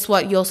 guess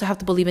what? You also have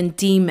to believe in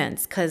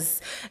demons,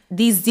 because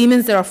these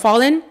demons that are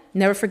fallen,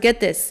 never forget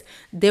this,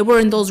 they were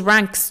in those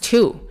ranks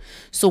too.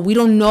 So we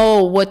don't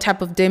know what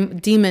type of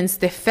demons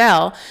they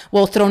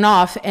thrown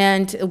off,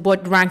 and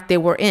what rank they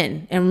were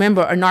in. And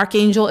remember, an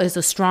archangel is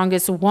the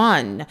strongest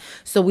one.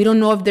 So we don't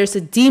know if there's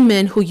a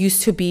demon who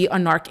used to be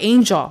an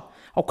archangel.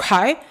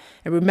 Okay?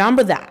 And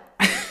remember that.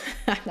 I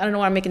don't know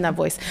why I'm making that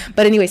voice.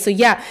 But anyway, so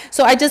yeah.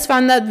 So I just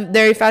found that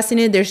very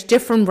fascinating. There's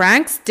different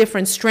ranks,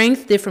 different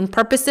strength, different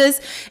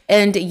purposes.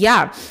 And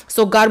yeah,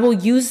 so God will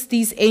use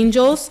these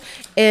angels,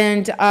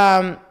 and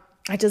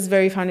I just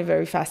found it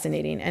very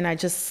fascinating, and I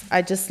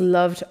just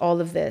loved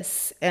all of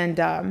this. And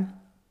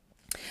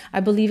I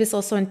believe it's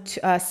also in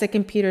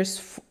 2 Peter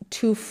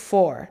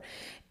 2:4.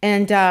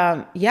 And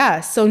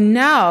yeah, so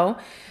now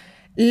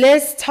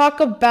let's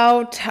talk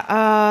about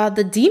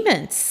the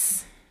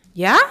demons.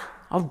 Yeah?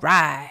 All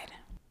right.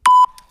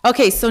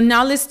 Okay, so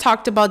now let's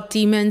talk about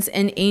demons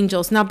and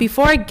angels. Now,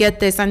 before I get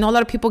this, I know a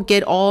lot of people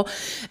get all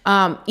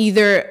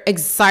either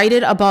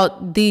excited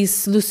about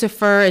these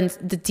Lucifer and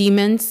the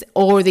demons,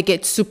 or they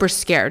get super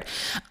scared.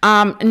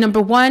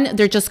 Number one,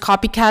 they're just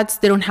copycats.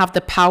 They don't have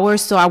the power,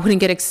 so I wouldn't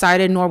get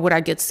excited, nor would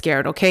I get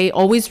scared, okay?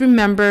 Always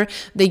remember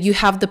that you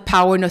have the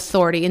power and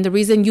authority, and the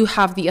reason you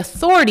have the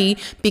authority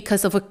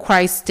because of what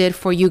Christ did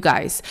for you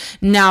guys.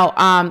 Now,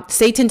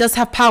 Satan does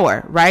have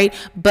power, right?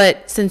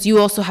 But since you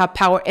also have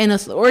power and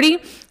authority,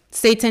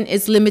 Satan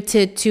is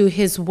limited to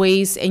his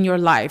ways in your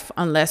life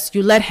unless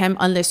you let him,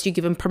 unless you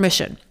give him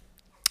permission.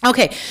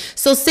 Okay,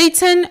 so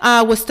Satan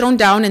was thrown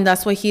down, and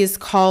that's why he is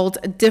called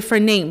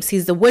different names.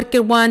 He's the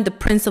wicked one, the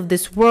prince of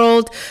this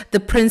world, the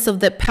prince of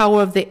the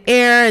power of the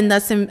air, and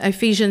that's in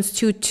Ephesians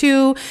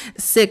 2:2,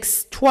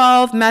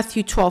 6:12,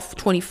 Matthew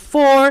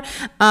 12:24,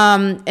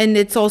 and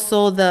it's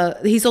also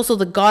he's also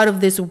the god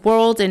of this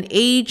world and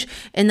age,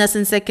 and that's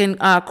in 2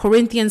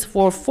 Corinthians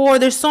 4:4.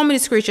 There's so many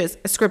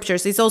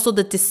scriptures. He's also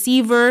the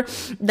deceiver.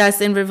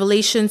 That's in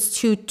Revelations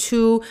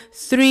 2:2,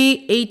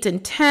 3, 8,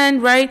 and 10.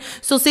 Right.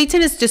 So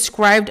Satan is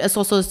described as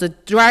also as the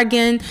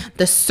dragon,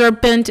 the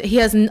serpent. He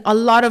has a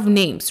lot of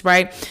names,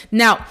 right?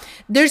 Now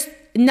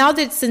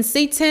that since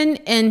Satan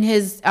and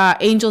his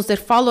angels that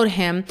followed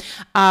him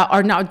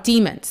are now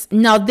demons,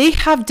 now they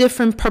have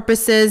different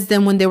purposes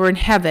than when they were in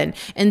heaven,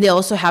 and they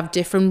also have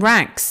different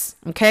ranks.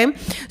 Okay,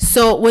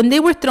 so when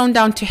they were thrown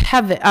down to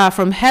heaven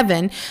from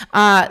heaven,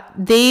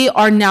 they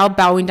are now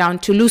bowing down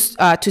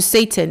to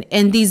Satan,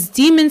 and these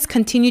demons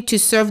continue to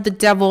serve the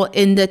devil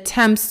in the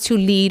attempts to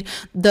lead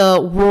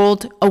the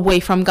world away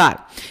from God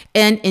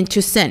and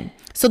into sin.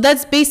 So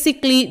that's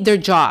basically their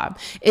job,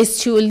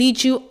 is to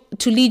lead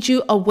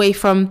you away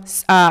from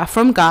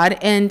God,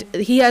 and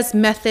he has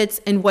methods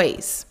and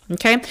ways.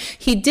 Okay,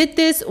 he did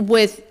this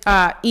with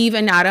Eve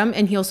and Adam,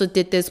 and he also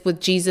did this with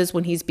Jesus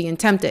when he's being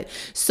tempted.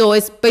 So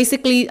it's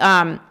basically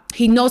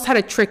he knows how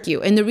to trick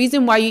you. And the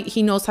reason why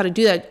he knows how to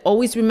do that,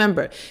 always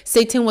remember,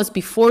 Satan was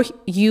before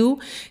you.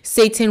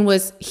 Satan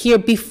was here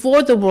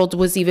before the world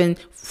was even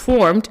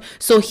formed.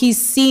 So he's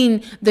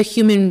seen the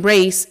human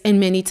race in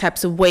many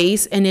types of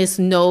ways, and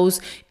knows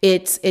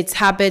its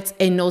habits,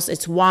 and knows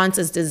its wants,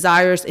 its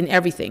desires, and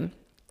everything.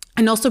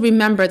 And also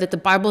remember that the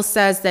Bible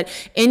says that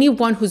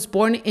anyone who's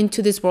born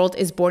into this world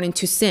is born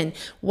into sin.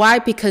 Why?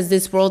 Because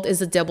this world is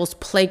the devil's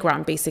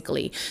playground,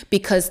 basically.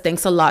 Because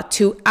thanks a lot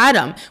to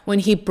Adam when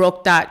he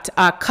broke that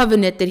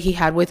covenant that he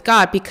had with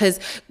God. Because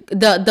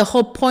the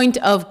whole point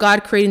of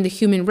God creating the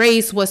human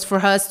race was for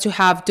us to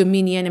have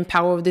dominion and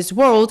power over this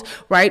world,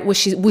 right?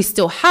 Which we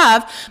still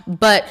have,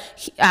 but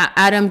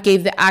Adam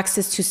gave the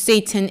access to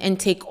Satan and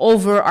take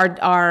over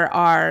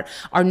our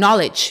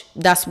knowledge.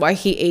 That's why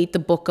he ate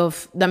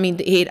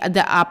he ate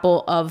the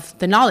apple of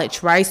the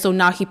knowledge, right? So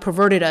now he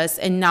perverted us,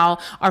 and now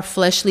our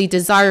fleshly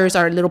desires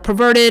are a little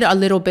perverted, a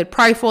little bit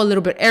prideful, a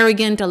little bit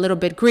arrogant, a little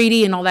bit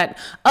greedy, and all that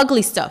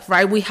ugly stuff,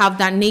 right? We have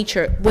that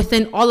nature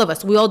within all of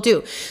us. We all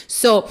do.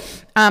 So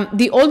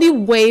the only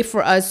way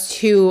for us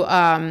to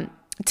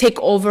take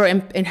over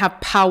and have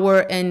power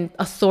and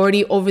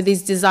authority over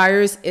these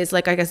desires is,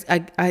 like like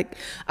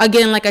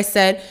I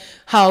said,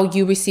 how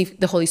you receive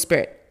the Holy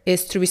Spirit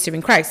is through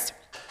receiving Christ.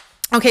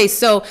 Okay,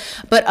 so,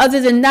 but other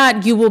than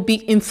that, you will be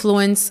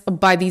influenced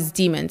by these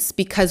demons,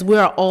 because we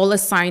are all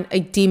assigned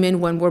a demon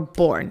when we're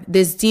born.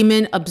 This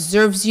demon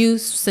observes you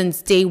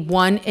since day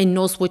one, and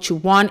knows what you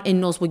want, and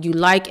knows what you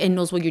like, and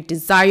knows what you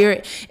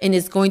desire, and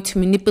is going to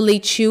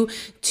manipulate you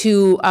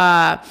to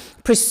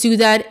pursue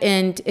that,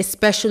 and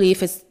especially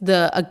if it's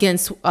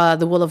against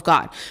the will of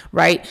God,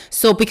 right?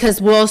 So because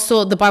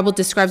the Bible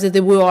describes it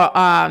that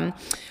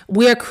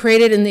we are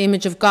created in the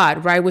image of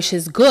God, right? Which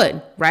is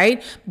good,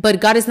 right? But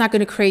God is not going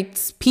to create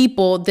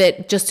people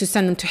that just to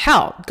send them to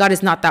hell. God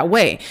is not that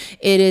way.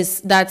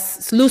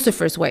 That's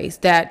Lucifer's ways,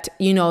 that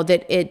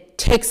it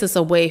takes us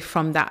away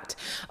from that.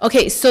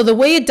 Okay, so the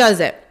way it does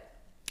it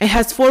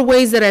has 4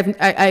 ways that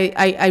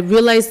I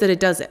realized that it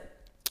does it.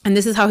 And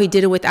this is how he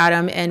did it with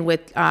Adam and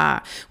with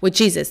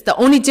Jesus. The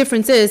only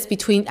difference is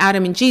between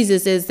Adam and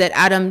Jesus is that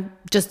Adam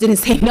just didn't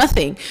say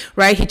nothing,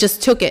 right? He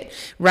just took it,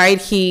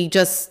 right? He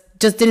just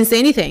didn't say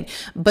anything.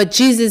 But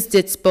Jesus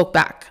spoke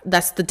back.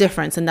 That's the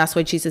difference. And that's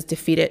why Jesus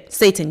defeated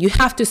Satan. You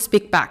have to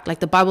speak back. Like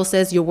the Bible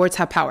says, your words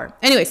have power.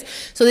 Anyways,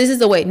 so this is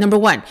the way. Number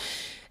 1,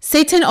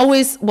 Satan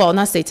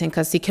not Satan,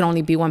 because he can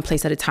only be one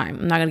place at a time.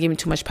 I'm not going to give him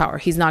too much power.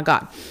 He's not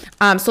God.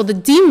 So the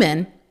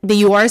demon that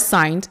you are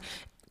assigned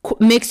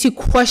makes you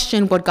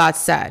question what God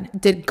said.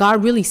 Did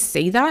God really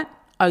say that?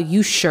 Are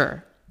you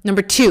sure?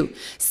 Number 2,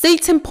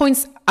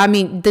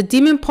 the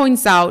demon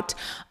points out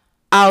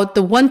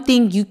the one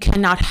thing you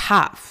cannot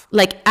have,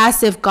 like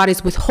as if God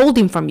is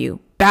withholding from you.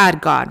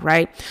 Bad God,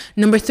 right?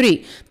 Number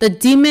 3, the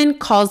demon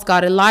calls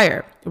God a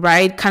liar,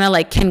 right? Kind of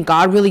like, can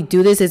God really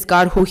do this? Is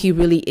God who he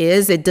really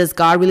is? Does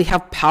God really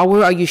have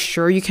power? Are you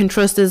sure you can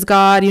trust this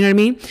God? You know what I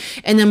mean?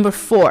 And number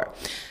 4,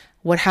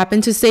 what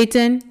happened to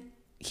Satan?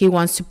 He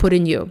wants to put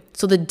in you.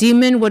 So the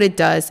demon, what it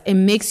does, it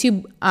makes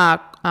you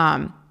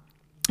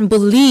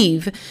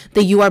believe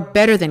that you are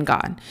better than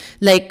God.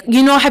 Like,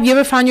 have you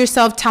ever found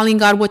yourself telling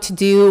God what to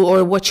do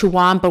or what you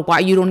want, but why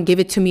you don't give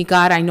it to me,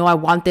 God? I know I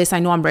want this. I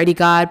know I'm ready,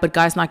 God, but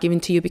God's not giving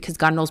to you because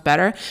God knows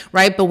better,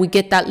 right? But we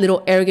get that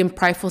little arrogant,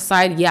 prideful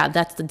side. Yeah,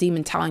 that's the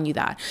demon telling you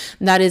that.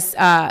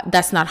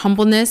 That's not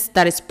humbleness.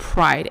 That is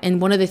pride.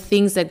 And one of the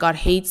things that God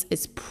hates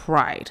is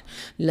pride.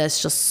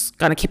 Let's just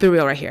gotta keep it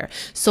real right here.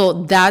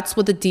 So that's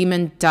what the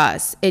demon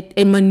does.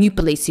 It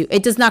manipulates you.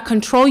 It does not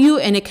control you,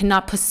 and it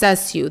cannot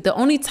possess you. The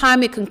only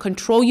time it can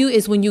control you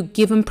is when you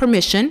give him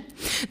permission.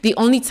 The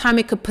only time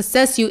it could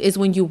possess you is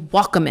when you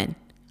walk him in.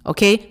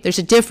 Okay, there's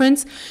a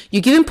difference.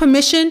 You're given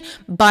permission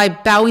by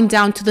bowing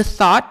down to the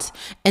thought,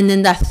 and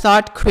then that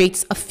thought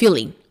creates a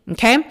feeling.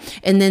 Okay,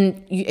 and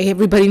then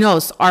everybody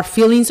knows our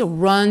feelings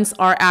runs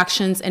our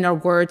actions and our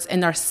words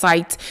and our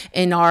sight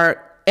and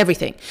our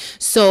everything.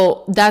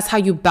 So that's how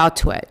you bow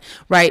to it,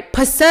 right?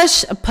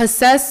 Possess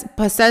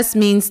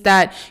means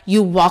that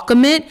you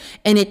welcome it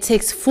and it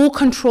takes full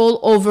control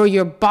over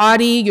your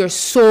body, your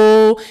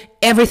soul,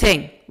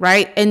 everything,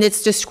 right? And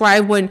it's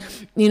described when,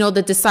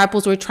 the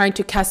disciples were trying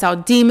to cast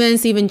out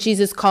demons. Even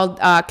Jesus called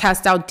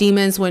cast out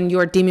demons when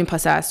you're demon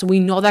possessed. We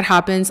know that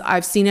happens.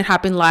 I've seen it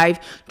happen live.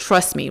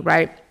 Trust me,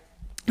 right?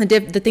 The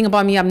thing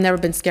about me, I've never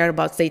been scared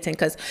about Satan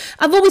because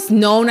I've always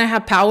known I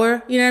have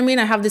power. You know what I mean?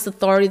 I have this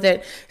authority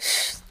that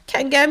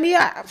can't get me.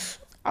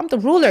 I'm the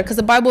ruler, because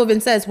the Bible even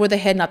says we're the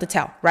head, not the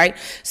tail, right?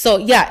 So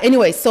yeah,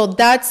 anyway, so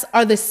that's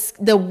are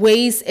the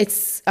ways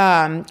it's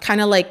kind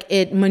of like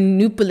it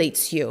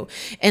manipulates you.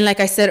 And like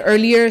I said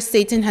earlier,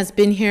 Satan has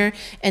been here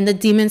and the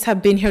demons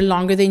have been here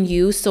longer than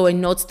you, so it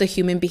notes the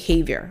human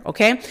behavior,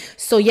 okay?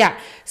 So yeah,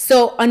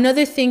 so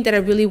another thing that I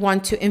really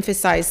want to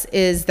emphasize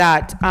is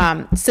that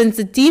since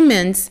the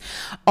demons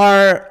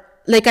are,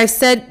 like I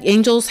said,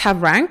 angels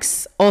have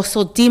ranks,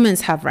 also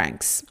demons have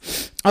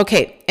ranks.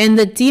 Okay, and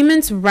the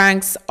demons'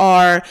 ranks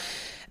are,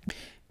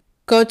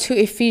 go to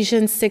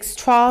Ephesians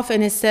 6:12,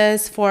 and it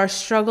says, for our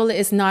struggle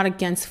is not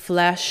against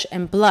flesh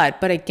and blood,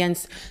 but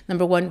against,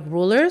 number one,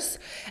 rulers,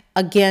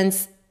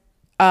 against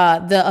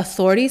the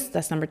authorities,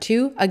 that's number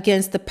 2,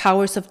 against the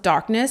powers of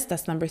darkness,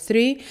 that's number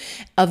 3,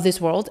 of this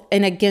world,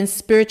 and against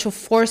spiritual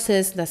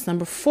forces, that's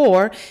number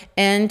 4,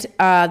 and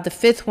the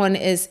 5th one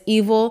is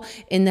evil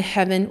in the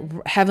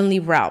heavenly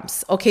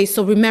realms. Okay,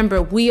 so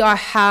remember, we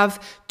have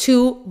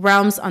 2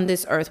 realms on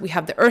this earth. We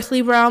have the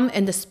earthly realm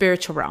and the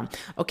spiritual realm.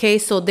 Okay,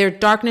 so they're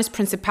darkness,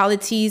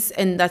 principalities,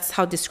 and that's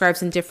how it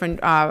describes in different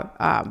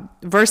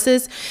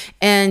verses.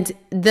 And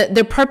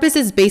their purpose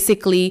is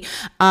basically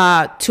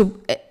in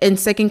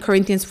 2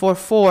 Corinthians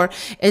 4:4,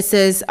 it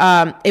says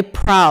it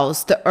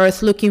prowls the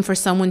earth looking for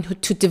someone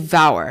to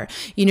devour.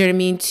 You know what I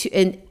mean?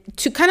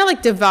 To kind of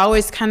like devour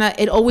is kind of,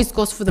 it always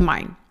goes for the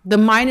mind. The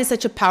mind is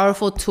such a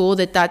powerful tool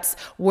that's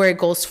where it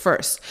goes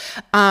first.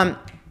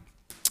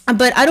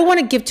 But I don't want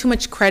to give too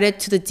much credit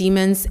to the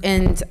demons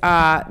and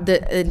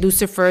the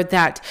Lucifer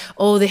that,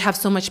 they have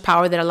so much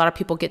power that a lot of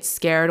people get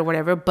scared or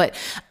whatever. But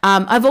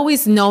I've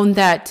always known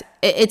that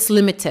it's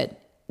limited.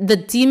 The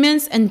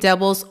demons and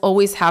devils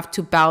always have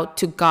to bow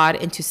to God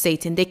and to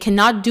Satan. They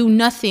cannot do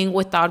nothing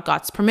without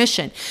God's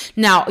permission.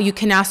 Now, you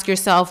can ask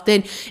yourself,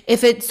 then,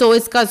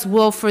 it's God's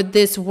will for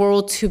this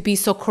world to be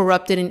so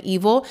corrupted and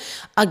evil?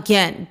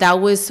 Again, that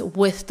was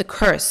with the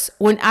curse.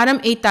 When Adam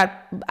ate that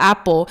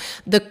apple,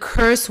 the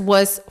curse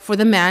was for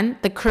the man,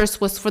 the curse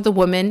was for the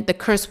woman, the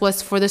curse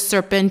was for the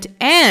serpent,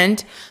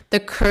 and the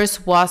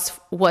curse was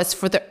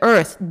for the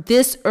earth.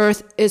 This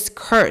earth is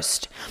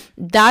cursed.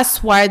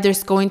 That's why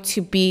there's going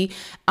to be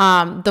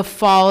the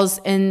falls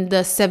and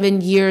the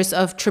 7 years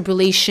of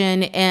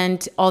tribulation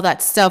and all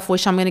that stuff,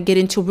 which I'm going to get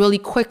into really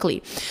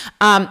quickly.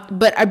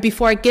 But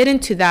before I get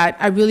into that,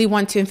 I really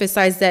want to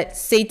emphasize that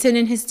Satan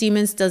and his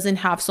demons doesn't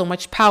have so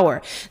much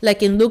power.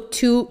 Like in Luke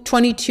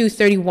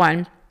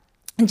 22:31,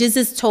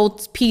 Jesus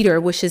told Peter,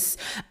 which is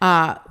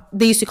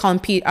they used to call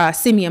him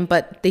Simeon,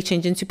 but they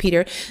changed into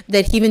Peter,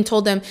 that he even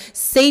told them,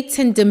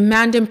 Satan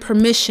demanded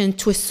permission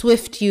to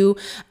swift you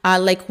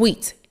like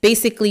wheat.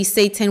 Basically,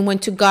 Satan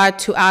went to God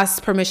to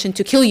ask permission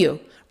to kill you,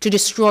 to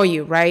destroy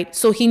you, right?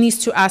 So he needs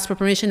to ask for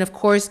permission. Of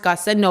course, God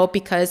said no,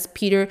 because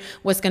Peter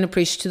was going to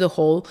preach to the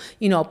whole,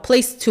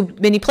 place, to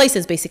many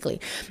places, basically.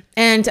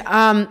 And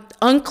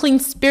unclean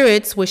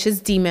spirits, which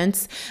is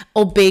demons,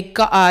 obey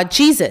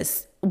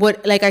Jesus.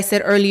 Like I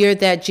said earlier,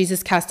 that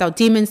Jesus cast out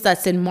demons,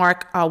 that's in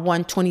Mark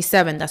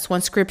 1:27. That's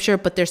one scripture,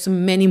 but there's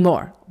many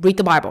more. Read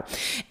the Bible.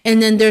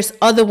 And then there's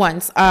other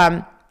ones.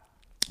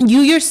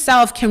 You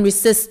yourself can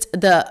resist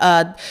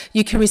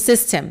you can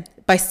resist him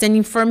by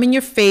standing firm in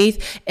your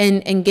faith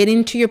and getting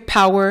into your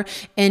power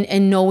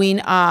and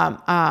knowing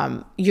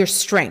your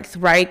strength,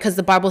 right? Because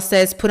the Bible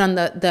says, put on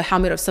the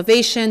helmet of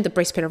salvation, the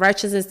breastplate of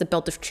righteousness, the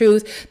belt of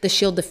truth, the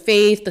shield of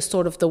faith, the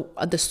sword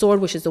the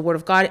sword, which is the word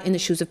of God, and the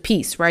shoes of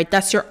peace, right?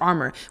 That's your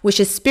armor, which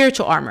is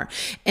spiritual armor.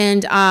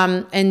 And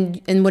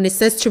when it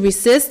says to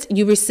resist,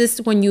 you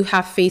resist when you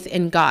have faith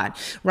in God,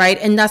 right?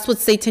 And that's what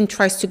Satan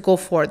tries to go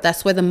for.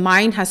 That's why the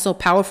mind has so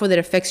powerful that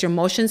it affects your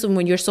emotions. And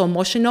when you're so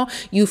emotional,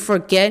 you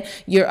forget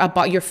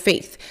about your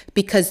faith,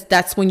 because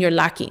that's when you're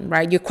lacking,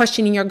 right? You're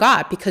questioning your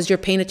God because you're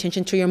paying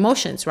attention to your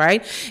emotions,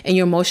 right? And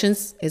your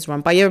emotions is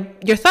run by your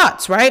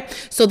thoughts, right?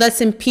 So that's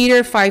in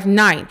Peter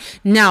 5:9.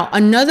 Now,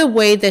 another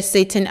way that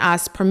Satan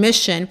asked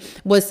permission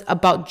was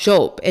about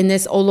Job, and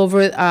it's all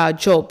over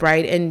Job,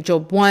 right? In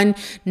Job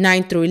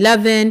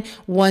 1:9-11,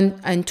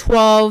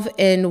 1:12,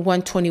 and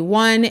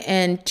 1:21,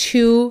 and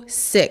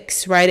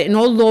 2:6, right? And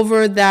all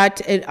over that,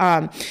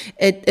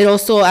 it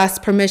also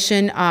asked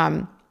permission.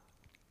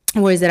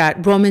 Where is it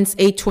at? Romans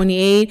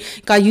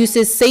 8:28. God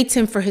uses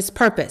Satan for his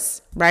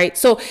purpose, right?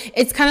 So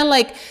it's kind of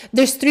like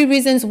there's 3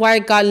 reasons why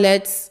God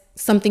lets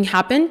something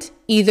happen,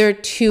 either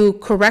to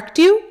correct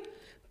you.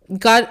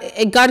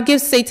 God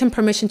gives Satan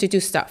permission to do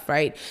stuff,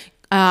 right?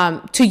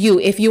 To you,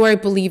 if you are a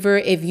believer,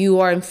 if you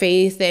are in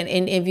faith, and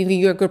if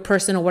you're a good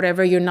person or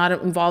whatever, you're not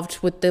involved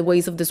with the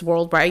ways of this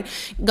world, right?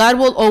 God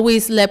will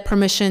always let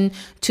permission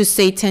to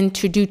Satan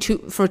to do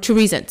for two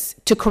reasons: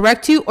 to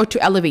correct you or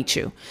to elevate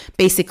you,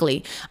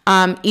 basically.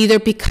 Either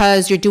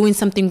because you're doing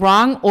something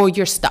wrong or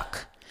you're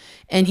stuck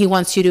and he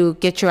wants you to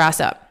get your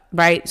ass up.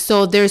 Right?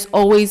 So there's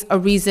always a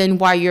reason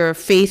why your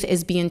faith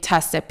is being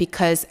tested,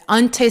 because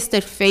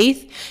untested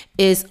faith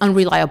is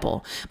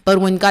unreliable. But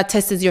when God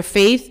tests your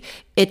faith,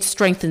 it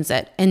strengthens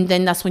it. And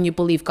then that's when you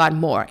believe God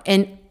more.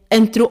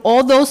 And through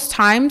all those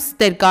times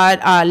that God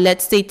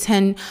lets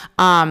Satan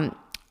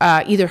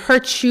either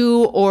hurt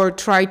you or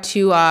try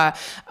to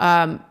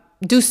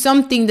do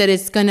something that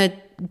is going to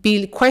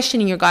be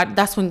questioning your God,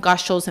 that's when God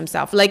shows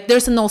himself. Like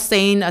there's an old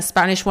saying, a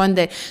Spanish one,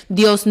 that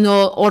Dios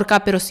no ahorca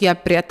pero sí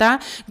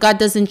aprieta. God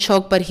doesn't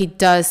choke, but he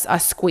does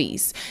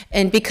squeeze.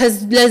 And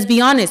because, let's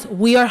be honest,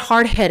 we are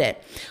hard-headed.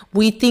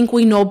 We think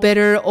we know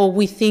better, or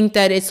we think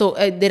that it's so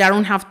that I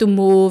don't have to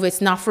move,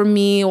 it's not for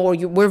me, or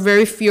we're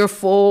very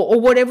fearful, or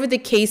whatever the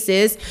case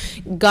is.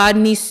 God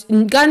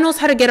knows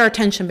how to get our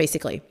attention,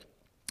 basically.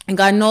 And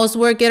God knows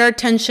where to get our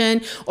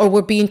attention, or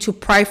we're being too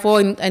prideful,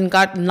 and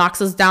God knocks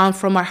us down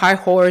from our high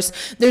horse.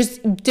 There's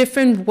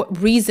different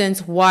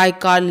reasons why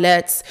God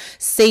lets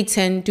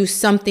Satan do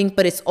something,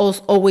 but it's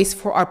always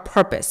for our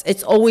purpose.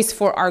 It's always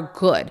for our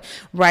good,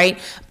 right?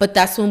 But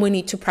that's when we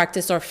need to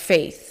practice our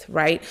faith,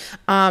 right?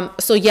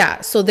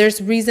 So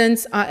there's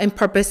reasons and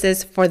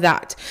purposes for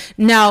that.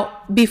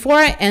 Now, before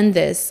I end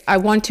this, I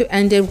want to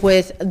end it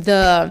with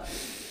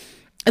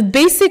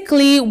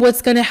basically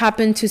what's going to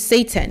happen to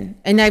Satan.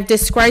 And I've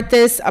described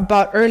this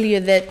about earlier,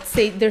 that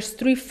there's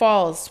 3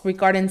 falls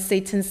regarding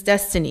Satan's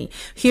destiny.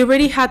 He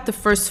already had the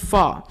first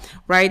fall,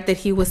 right? That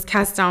he was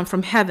cast down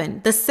from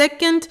heaven. The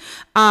second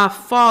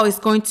fall is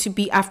going to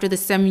be after the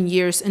 7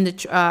 years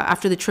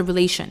after the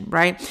tribulation,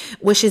 right?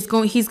 He's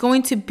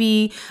going to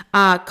be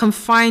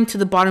confined to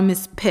the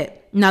bottomless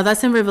pit. Now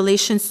that's in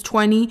Revelations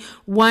 20,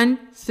 1,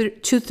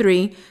 2,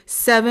 3,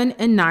 7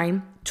 and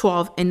 9,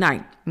 12 and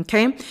 9.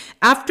 Okay.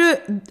 After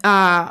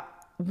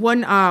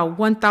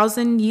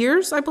 1,000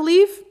 years, I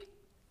believe,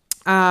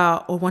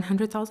 or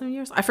 100,000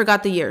 years. I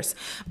forgot the years,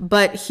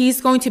 but he's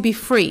going to be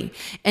free.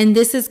 And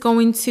this is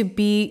going to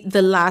be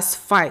the last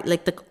fight,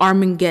 like the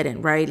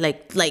Armageddon, right?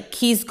 Like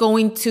Satan's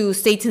going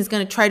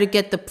to try to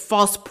get the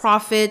false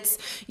prophets.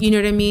 You know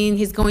what I mean?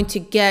 He's going to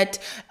get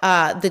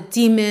the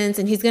demons,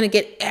 and he's going to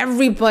get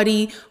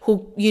everybody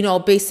who,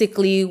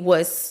 basically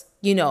was,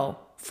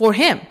 for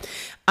him,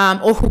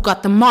 or who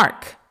got the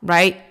mark,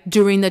 right,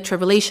 during the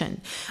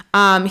tribulation.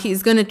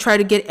 He's going to try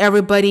to get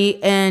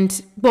everybody, and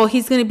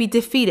he's going to be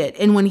defeated.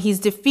 And when he's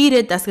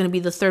defeated, that's going to be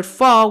the third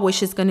fall,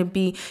 which is going to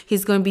be,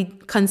 he's going to be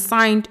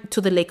consigned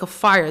to the lake of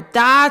fire.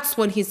 That's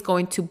when he's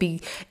going to be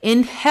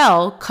in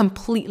hell,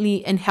 completely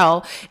in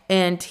hell.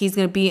 And he's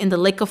going to be in the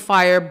lake of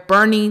fire,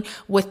 burning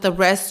with the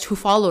rest who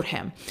followed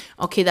him.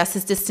 Okay, that's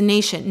his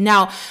destination.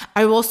 Now,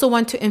 I also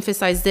want to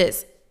emphasize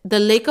this. The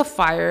lake of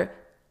fire,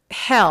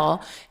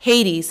 hell,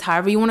 Hades,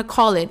 however you want to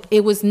call it,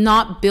 it was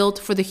not built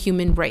for the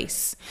human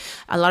race.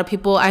 A lot of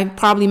people, I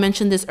probably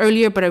mentioned this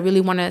earlier, but I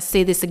really want to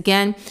say this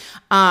again.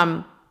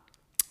 God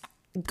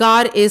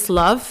is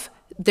love.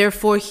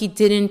 Therefore, he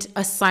didn't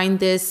assign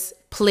this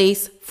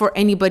place for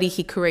anybody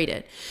he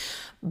created.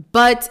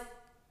 But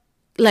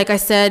like I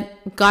said,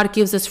 God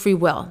gives us free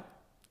will.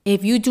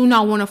 If you do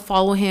not want to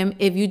follow him,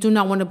 if you do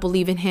not want to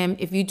believe in him,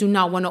 if you do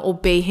not want to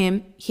obey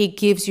him, he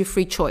gives you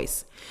free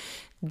choice.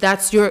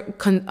 That's your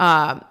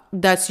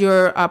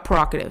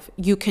prerogative.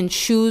 You can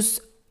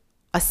choose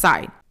a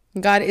side.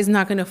 God is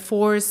not going to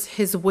force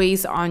his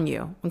ways on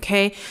you.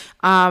 Okay.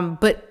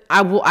 But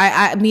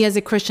me as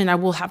a Christian, I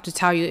will have to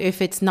tell you,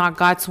 if it's not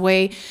God's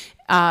way,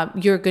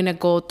 you're going to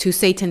go to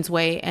Satan's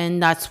way.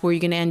 And that's where you're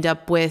going to end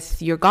up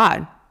with your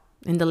God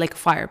in the lake of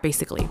fire,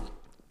 basically.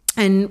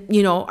 And,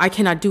 I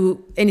cannot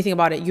do anything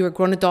about it. You're a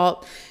grown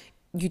adult.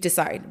 You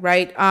decide,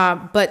 right?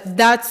 But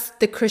that's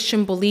the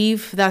Christian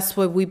belief. That's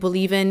what we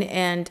believe in.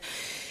 And,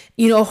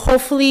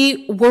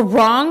 hopefully we're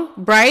wrong,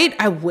 right?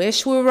 I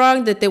wish we were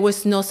wrong, that there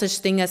was no such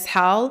thing as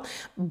hell,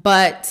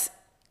 but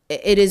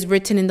it is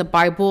written in the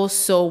Bible.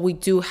 So we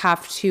do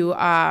have to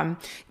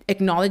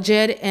acknowledge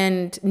it,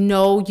 and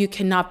no, you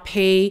cannot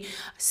pay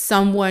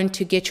someone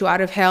to get you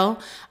out of hell.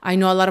 I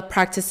know a lot of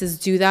practices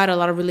do that. A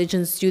lot of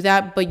religions do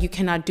that, but you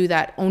cannot do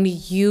that. Only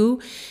you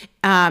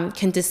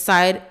can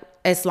decide.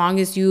 As long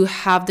as you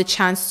have the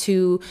chance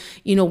to,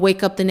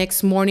 wake up the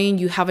next morning,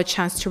 you have a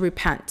chance to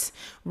repent,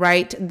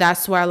 right?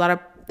 That's why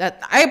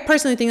I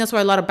personally think that's why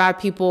a lot of bad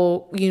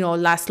people,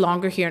 last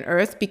longer here on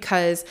earth,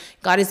 because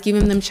God is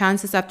giving them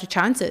chances after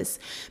chances,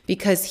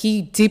 because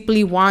he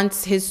deeply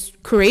wants his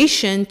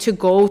creation to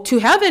go to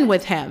heaven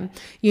with him.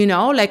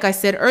 Like I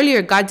said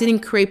earlier, God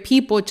didn't create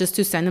people just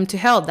to send them to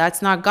hell.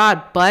 That's not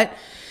God, but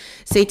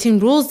Satan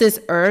rules this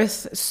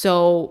earth.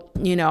 So,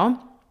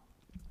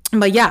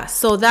 but yeah,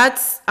 so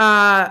that's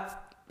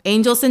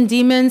angels and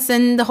demons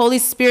and the Holy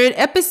Spirit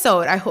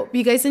episode. I hope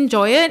you guys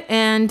enjoy it.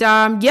 And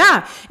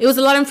yeah, it was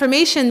a lot of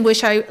information,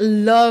 which I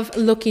love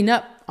looking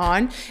up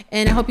on.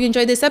 And I hope you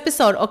enjoyed this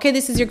episode. Okay,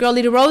 this is your girl,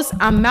 Lita Rose.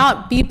 I'm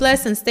out. Be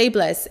blessed and stay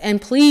blessed.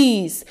 And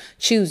please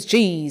choose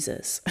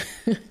Jesus.